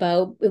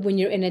about when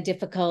you're in a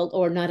difficult,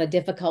 or not a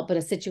difficult, but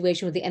a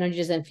situation where the energy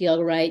doesn't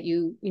feel right,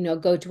 you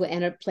go to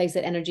a place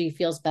that energy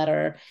feels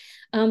better.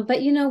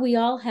 But we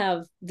all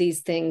have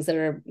these things that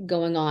are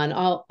going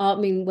on. I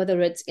mean,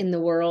 whether it's in the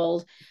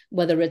world,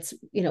 whether it's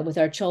with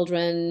our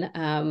children,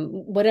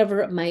 whatever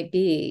it might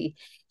be.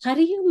 How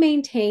do you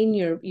maintain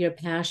your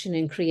passion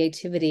and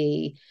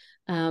creativity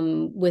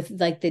with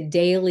like the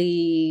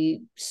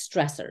daily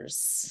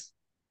stressors?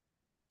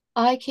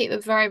 I keep a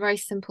very, very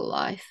simple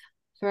life.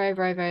 Very,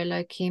 very, very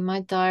low key. My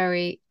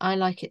diary, I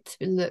like it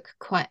to look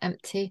quite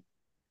empty.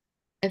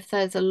 If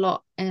there's a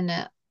lot in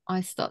it,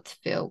 I start to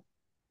feel,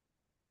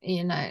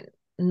 you know,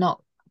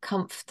 not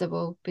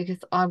comfortable because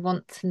I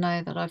want to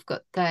know that I've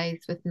got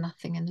days with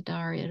nothing in the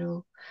diary at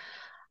all.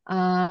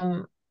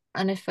 Um,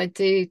 and if I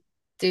do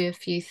a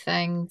few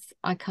things,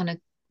 I kind of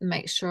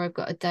make sure I've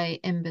got a day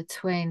in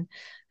between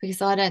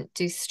because I don't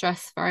do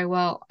stress very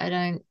well. I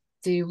don't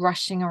do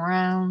rushing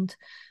around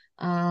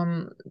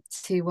um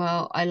too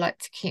well. I like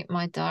to keep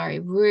my diary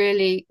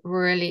really,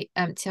 really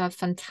empty. I have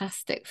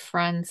fantastic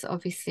friends.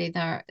 Obviously,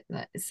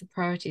 it's a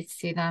priority to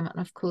see them, and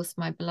of course,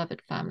 my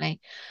beloved family,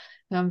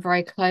 who I'm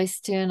very close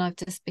to, and I've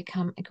just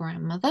become a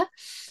grandmother.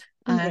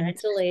 And one of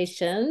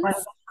Congratulations.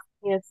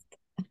 the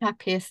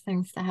happiest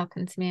things to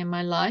happen to me in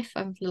my life. I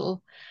have a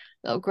little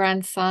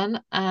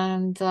grandson,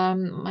 and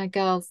my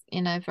girls,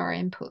 very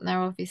important. They're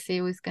obviously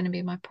always going to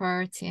be my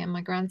priority, and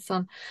my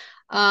grandson.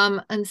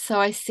 And so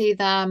I see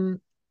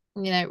them,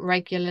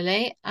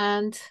 regularly.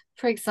 And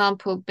for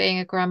example, being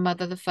a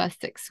grandmother the first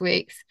 6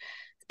 weeks,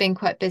 it's been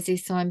quite busy,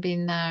 so I'm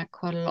being there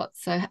quite a lot.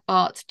 So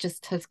art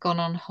just has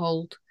gone on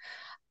hold.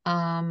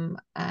 And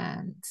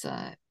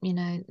now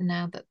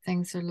that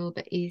things are a little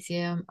bit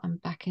easier, I'm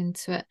back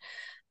into it.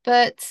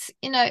 But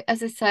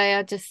as I say,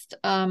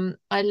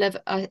 I live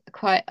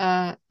quite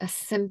a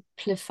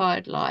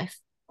simplified life.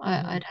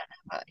 I Mhm. don't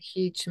have a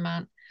huge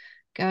amount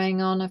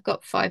going on. I've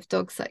got 5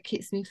 dogs, that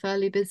keeps me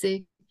fairly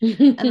busy.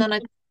 And then I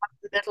have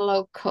a little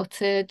old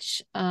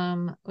cottage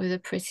with a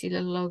pretty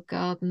little old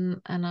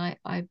garden, and I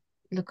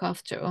look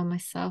after it all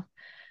myself.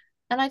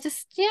 And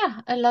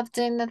yeah, I love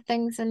doing the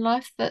things in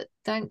life that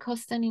don't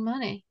cost any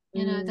money. I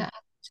Mm. don't have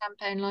a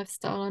champagne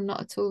lifestyle. I'm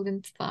not at all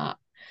into that.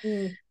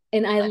 Mm.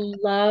 And I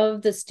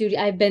love the studio.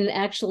 I've been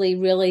actually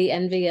really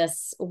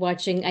envious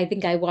watching. I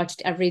think I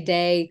watched every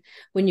day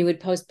when you would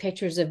post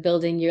pictures of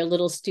building your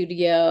little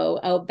studio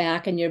out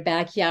back in your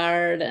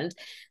backyard. And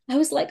I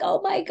was like, oh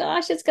my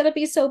gosh, it's gonna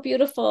be so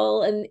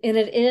beautiful. And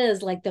it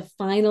is like the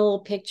final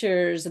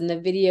pictures and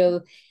the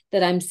video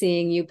that I'm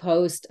seeing you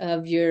post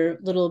of your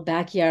little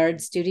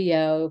backyard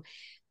studio,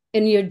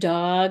 and your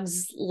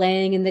dogs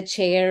laying in the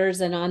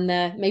chairs and on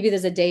maybe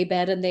there's a day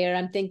bed in there,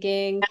 I'm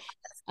thinking.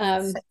 So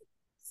Um,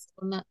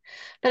 on that.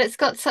 But it's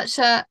got such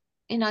a,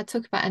 I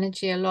talk about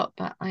energy a lot,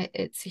 but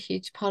it's a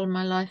huge part of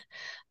my life.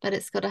 But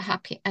it's got a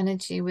happy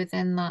energy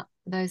within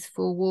those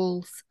 4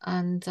 walls,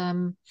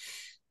 and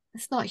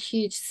it's not a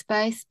huge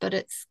space, but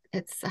it's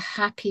a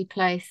happy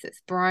place.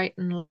 It's bright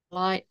and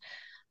light.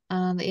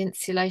 The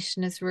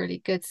insulation is really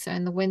good, so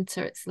in the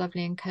winter it's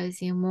lovely and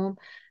cozy and warm.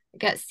 It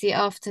gets the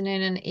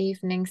afternoon and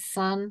evening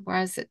sun,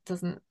 whereas it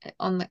doesn't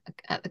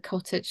at the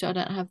cottage. I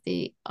don't have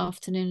the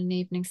afternoon and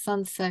evening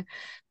sun, so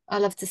I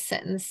love to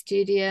sit in the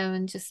studio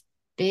and just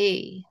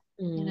be,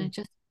 mm,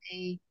 just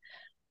be,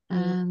 mm.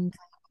 and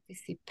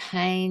obviously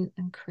paint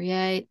and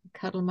create,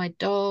 cuddle my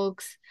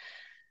dogs.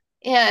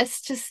 Yeah,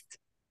 it's just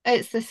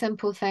it's the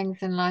simple things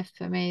in life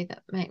for me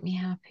that make me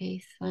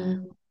happy. So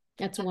Mm,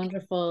 that's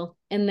wonderful.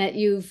 And that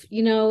you've,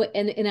 you know,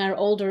 in our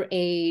older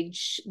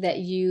age, that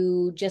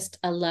you just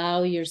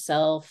allow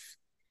yourself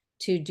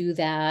to do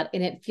that.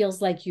 And it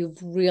feels like you've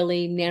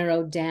really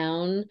narrowed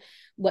down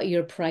what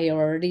your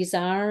priorities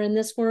are in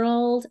this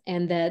world.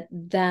 And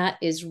that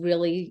is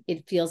really,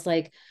 it feels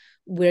like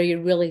where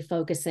you're really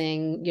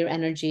focusing your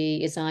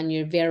energy is on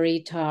your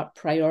very top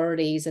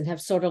priorities and have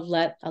sort of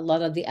let a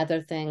lot of the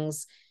other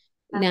things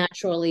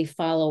naturally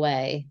fall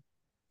away.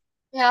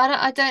 yeah,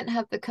 I don't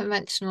have the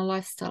conventional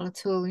lifestyle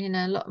at all. You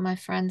know, a lot of my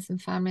friends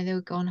and family, they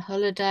would go on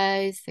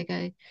holidays, they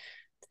go to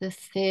the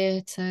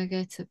theatre,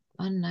 go to,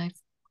 I don't know,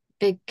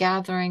 big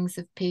gatherings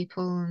of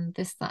people and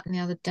this, that, and the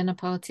other dinner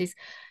parties.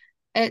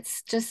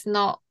 It's just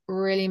not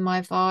really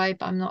my vibe.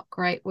 I'm not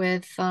great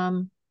with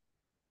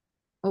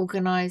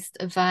organized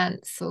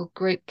events or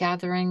group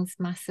gatherings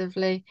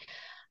massively.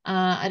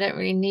 I don't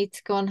really need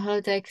to go on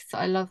holiday because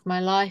I love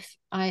my life.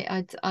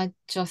 I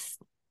just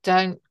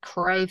don't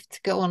crave to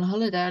go on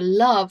holiday. I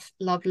love,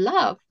 love,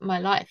 love my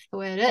life the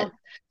way it is.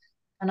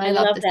 And I I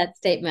love love this. that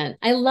statement.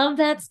 I love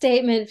that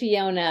statement,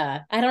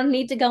 Fiona. I don't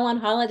need to go on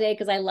holiday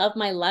because I love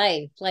my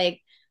life.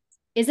 Like,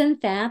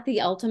 isn't that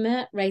the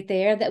ultimate right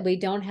there that we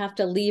don't have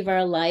to leave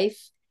our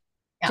life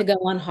Yeah. to go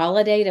on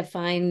holiday to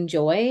find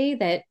joy?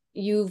 That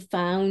you've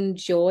found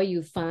joy,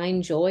 you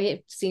find joy,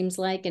 it seems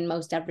like in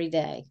most every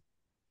day.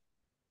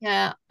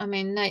 Yeah. I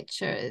mean,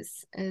 nature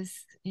is,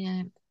 you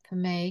know, for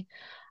me,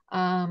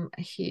 a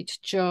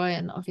huge joy,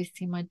 and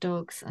obviously my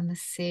dogs and the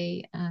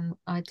sea, and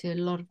I do a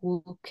lot of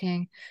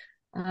walking,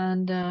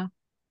 and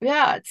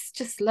yeah, it's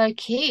just low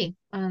key,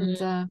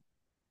 and Mm,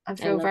 I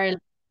I feel love very that.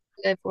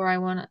 lucky to live where I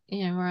want,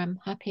 you know, where I'm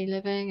happy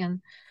living,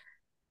 and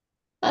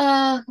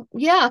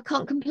yeah, I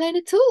can't complain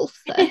at all.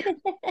 So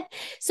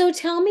So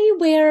tell me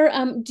where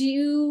do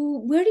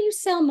you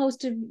sell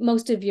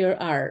most of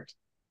your art?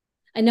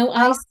 I know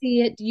I um,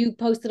 see it. You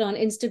posted on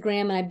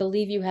Instagram, and I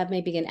believe you have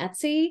maybe an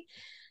Etsy.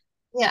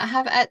 yeah, I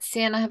have Etsy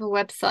and I have a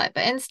website,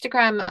 but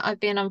Instagram I've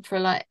been on for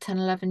like 10,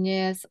 11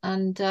 years,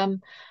 and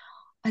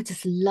I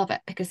just love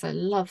it because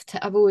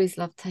I've always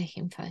loved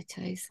taking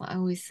photos.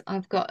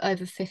 I've got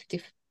over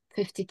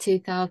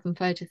 52,000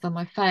 photos on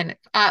my phone.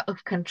 It's out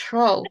of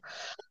control.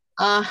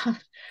 Uh,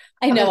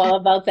 I know I all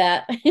about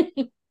that.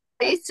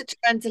 used to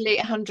try and delete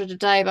 100 a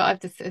day,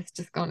 but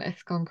it's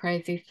gone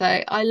crazy. So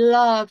I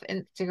love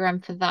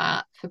Instagram for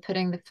that, for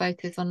putting the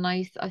photos on.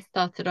 I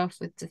started off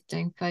with just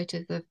doing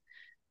photos of,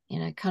 you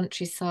know,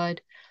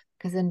 countryside,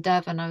 because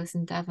I was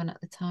in Devon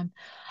at the time.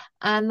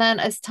 And then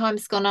as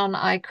time's gone on,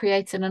 I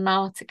created an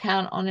art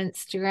account on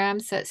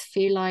Instagram. So it's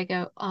Fee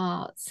Lygo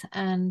Art,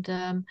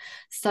 and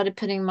started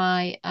putting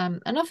my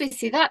and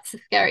obviously that's a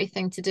scary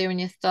thing to do when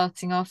you're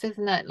starting off,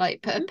 isn't it?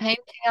 Like put a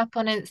painting up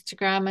on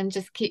Instagram and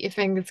just keep your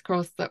fingers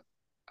crossed that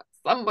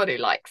somebody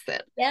likes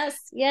it.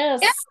 Yes,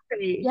 yes.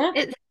 Scary. Yeah,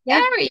 It's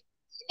yeah. scary.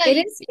 You know,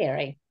 It is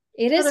scary.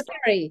 It got is to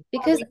scary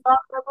because be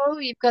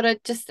vulnerable. You've got to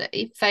just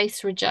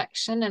face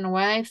rejection in a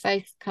way,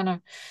 face kind of,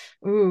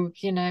 ooh,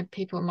 you know,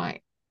 people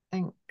might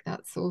think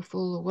that's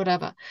awful or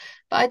whatever.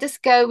 But I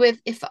just go with,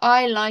 if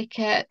I like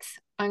it,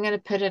 I'm going to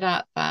put it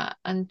out there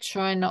and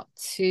try not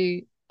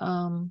to,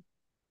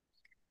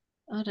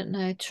 I don't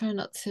know, try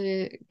not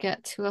to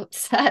get too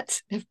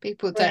upset if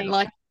people don't right.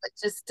 like it, but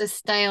just to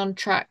stay on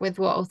track with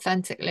what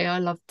authentically I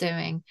love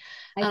doing.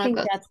 I And I've think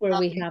got that's where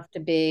we some have to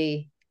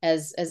be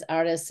as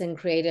artists and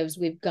creatives.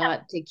 We've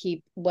got to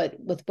keep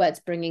what's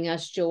bringing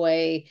us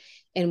joy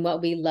and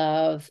what we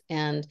love.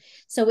 And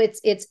so it's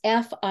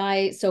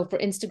FI. So for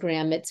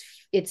Instagram, it's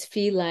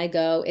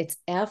Filigo. It's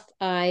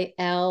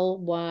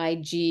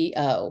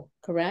FILYGO,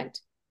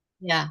 correct?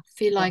 yeah,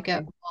 feel like a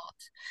Okay. lot.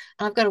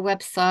 And I've got a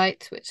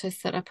website which I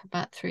set up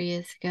about 3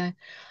 years ago.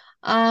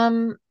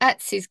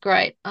 Etsy's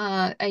great.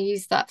 I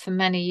used that for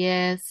many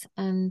years,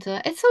 and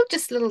it's all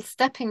just little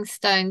stepping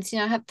stones. You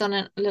know, I have done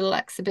a little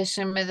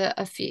exhibition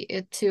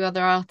with two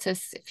other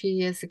artists a few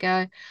years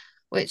ago,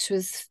 which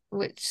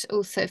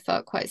also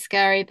felt quite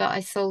scary, but I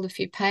sold a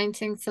few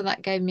paintings, so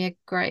that gave me a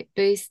great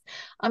boost.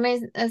 I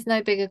mean, there's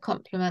no bigger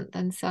compliment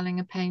than selling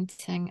a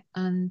painting,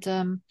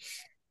 and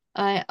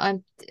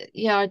I'm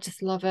yeah, I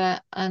just love it.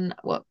 And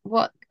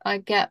what I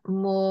get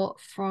more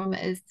from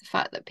it is the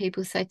fact that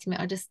people say to me,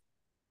 I just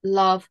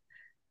love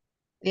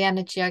the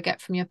energy I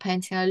get from your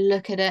painting. I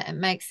look at it, it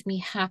makes me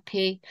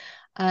happy.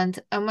 And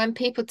when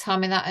people tell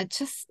me that, it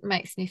just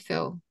makes me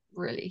feel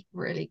really,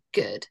 really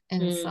good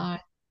Mm.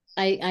 inside.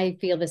 I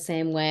feel the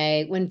same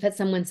way when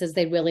someone says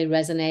they really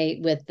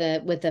resonate with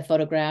the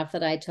photograph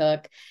that I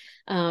took.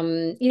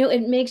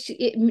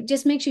 It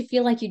just makes you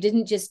feel like you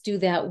didn't just do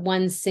that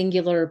one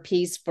singular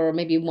piece for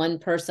maybe one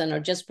person or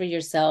just for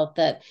yourself.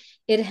 That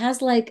it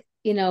has like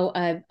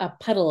a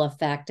puddle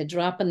effect, a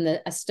drop in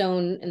a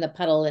stone in the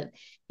puddle. It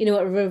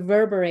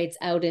reverberates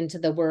out into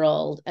the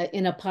world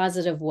in a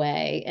positive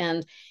way.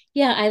 And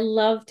yeah, I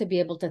love to be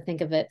able to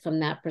think of it from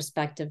that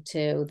perspective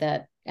too,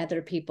 that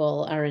other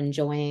people are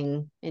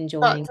enjoying.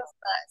 But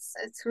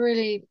it's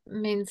really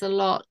means a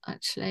lot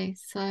actually.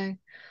 So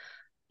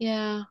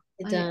yeah,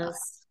 It I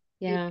does.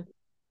 Yeah.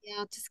 yeah,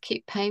 I'll just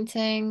keep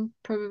painting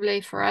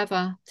probably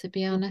forever, to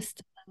be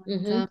honest.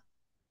 And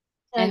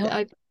Mm-hmm. I hope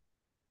I,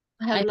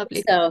 I have I hope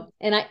lovely. so.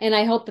 And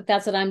I hope that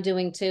that's what I'm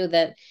doing too,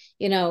 that,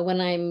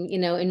 when I'm,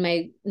 in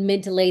my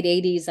mid to late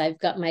 80s, I've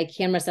got my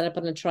camera set up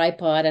on a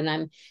tripod and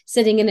I'm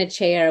sitting in a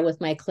chair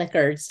with my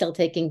clicker, still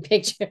taking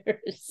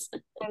pictures.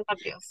 I love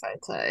your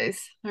photos.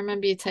 I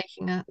remember you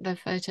taking the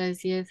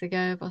photos years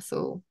ago of us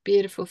all.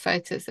 Beautiful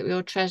photos that we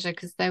all treasure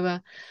because they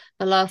were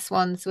the last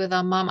ones with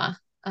our mama.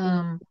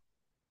 Mm,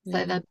 So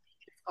yeah. they're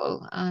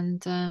beautiful,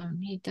 and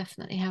you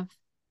definitely have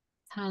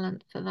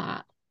talent for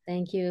that.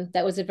 Thank you.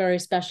 That was a very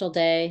special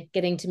day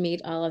getting to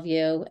meet all of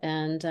you.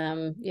 And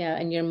yeah,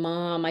 and your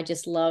mom. I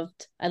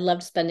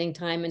loved spending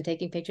time and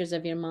taking pictures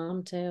of your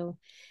mom too.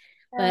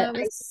 But It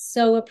I was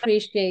so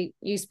appreciate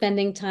you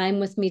spending time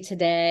with me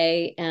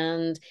today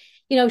and,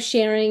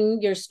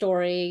 sharing your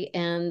story.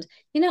 And,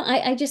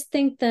 I just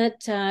think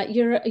that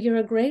you're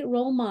a great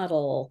role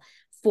model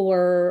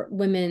for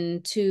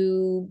women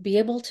to be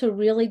able to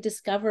really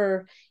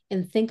discover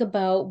and think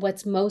about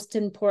what's most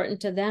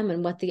important to them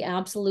and what the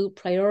absolute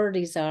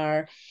priorities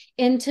are,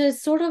 and to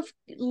sort of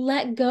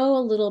let go a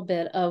little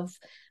bit of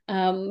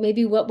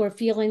maybe what we're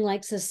feeling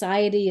like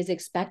society is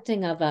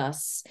expecting of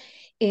us,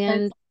 it's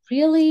and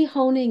really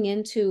honing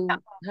into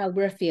how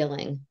we're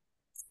feeling.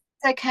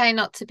 okay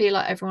not to be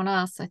like everyone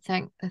else, I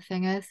think the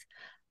thing is.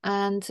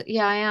 And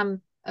yeah, I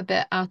am a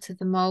bit out of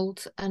the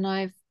mold, and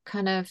I've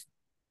kind of,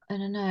 I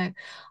don't know,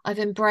 I've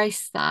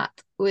embraced that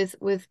with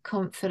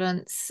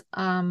confidence,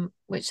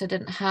 which I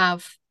didn't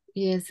have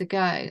years ago.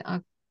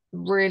 I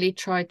really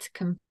tried to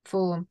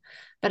conform,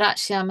 but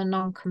actually I'm a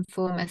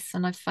non-conformist,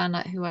 and I found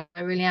out who I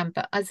really am.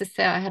 But as I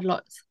say, I had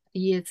lots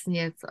years and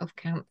years of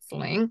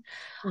counseling.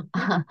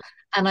 Mhm.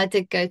 And I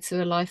did go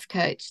to a life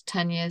coach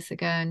 10 years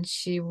ago, and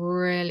she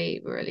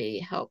really, really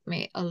helped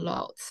me a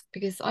lot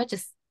because I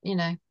just,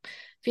 if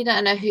you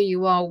don't know who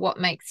you are, what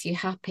makes you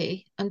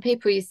happy? And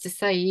people used to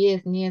say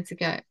years and years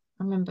ago, I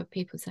remember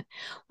people saying,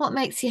 what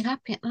makes you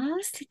happy? And I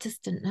honestly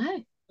just didn't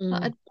know. Mm.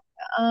 Like,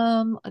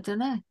 I don't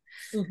know.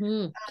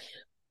 Mhm.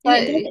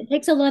 And So it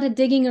takes a lot of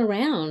digging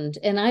around.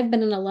 And I've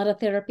been in a lot of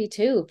therapy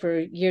too for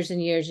years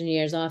and years and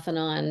years, off and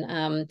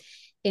on.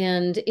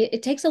 And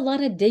it takes a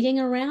lot of digging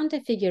around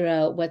to figure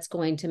out what's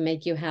going to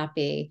make you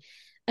happy.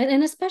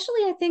 And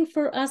especially, I think,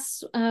 for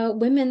us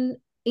women,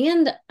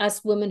 and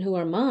us women who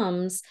are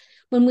moms,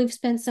 when we've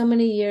spent so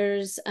many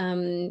years,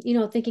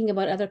 thinking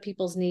about other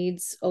people's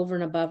needs over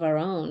and above our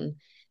own,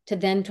 to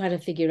then try to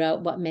figure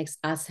out what makes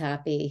us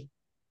happy.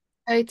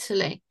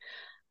 totally.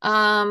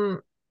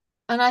 Um,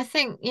 And I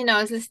think,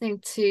 I was listening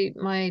to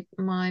my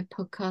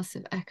podcast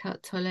of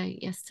Eckhart Tolle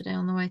yesterday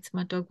on the way to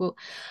my dog walk,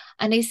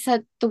 and he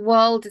said the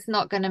world is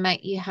not going to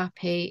make you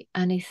happy,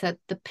 and he said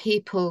that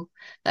people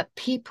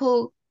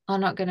are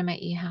not going to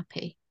make you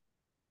happy.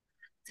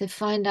 So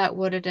find out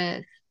what it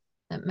is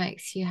that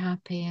makes you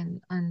happy,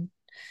 and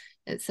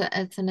it's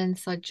an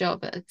inside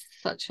job. It's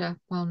such a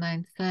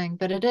well-known thing,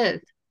 but it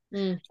is.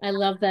 I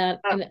love that.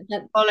 And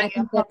that, Follow I your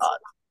think that's,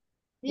 heart.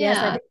 yes,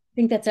 I Yeah.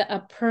 think that's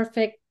a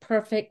perfect,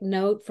 perfect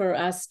note for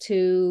us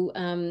to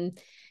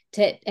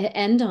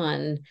end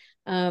on.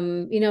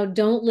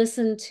 Don't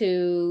listen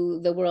to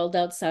the world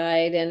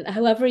outside. And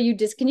however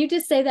can you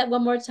just say that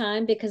one more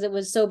time because it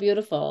was so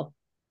beautiful.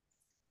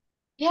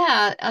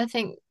 Yeah, I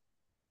think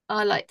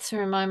I like to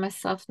remind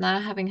myself now,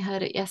 having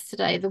heard it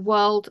yesterday, the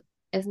world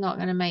is not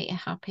going to make you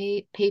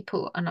happy.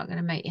 People are not going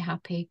to make you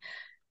happy.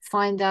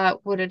 Find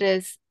out what it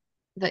is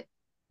that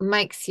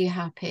makes you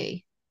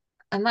happy.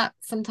 And that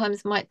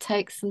sometimes might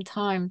take some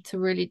time to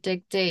really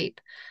dig deep.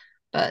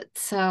 But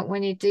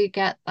when you do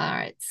get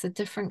there, it's a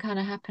different kind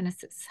of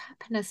happiness. It's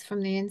happiness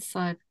from the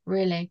inside,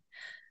 really.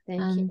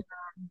 Thank you. And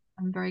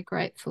I'm very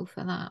grateful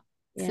for that.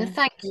 So Yeah, thank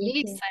thank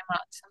you you. so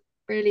much. I'm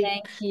really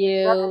Thank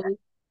you,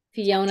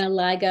 Fiona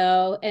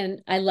Lygo.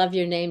 And I love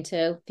your name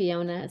too,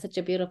 Fiona. It's such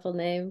a beautiful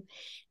name.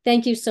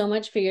 Thank you so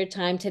much for your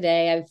time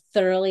today. I've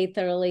thoroughly,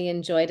 thoroughly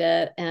enjoyed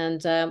it. And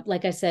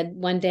like I said,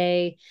 one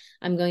day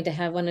I'm going to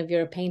have one of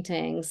your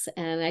paintings,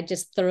 and I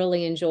just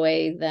thoroughly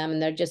enjoy them. And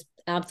they're just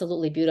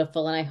absolutely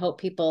beautiful. And I hope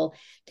people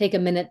take a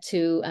minute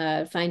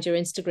to find your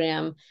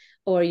Instagram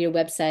or your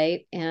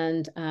website.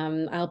 And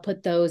I'll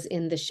put those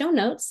in the show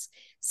notes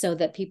so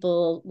that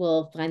people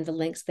will find the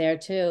links there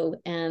too.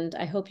 And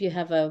I hope you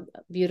have a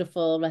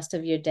beautiful rest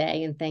of your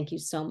day. And thank you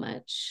so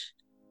much.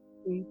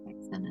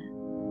 thanks, Anna.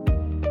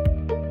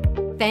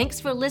 Thanks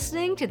for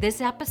listening to this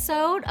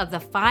episode of the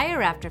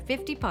Fire After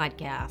 50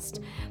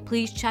 podcast.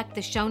 Please check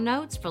the show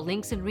notes for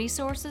links and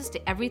resources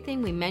to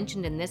everything we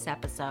mentioned in this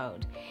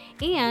episode.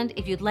 And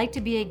if you'd like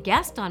to be a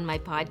guest on my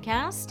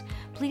podcast,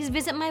 please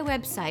visit my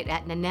website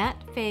at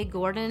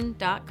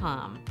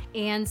NanetteFayeGordon.com.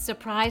 And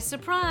surprise,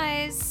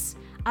 surprise,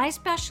 I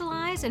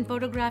specialize in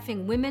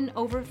photographing women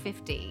over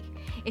 50.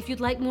 If you'd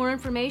like more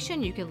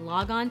information, you can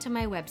log on to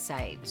my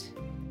website.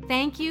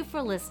 Thank you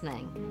for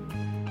listening.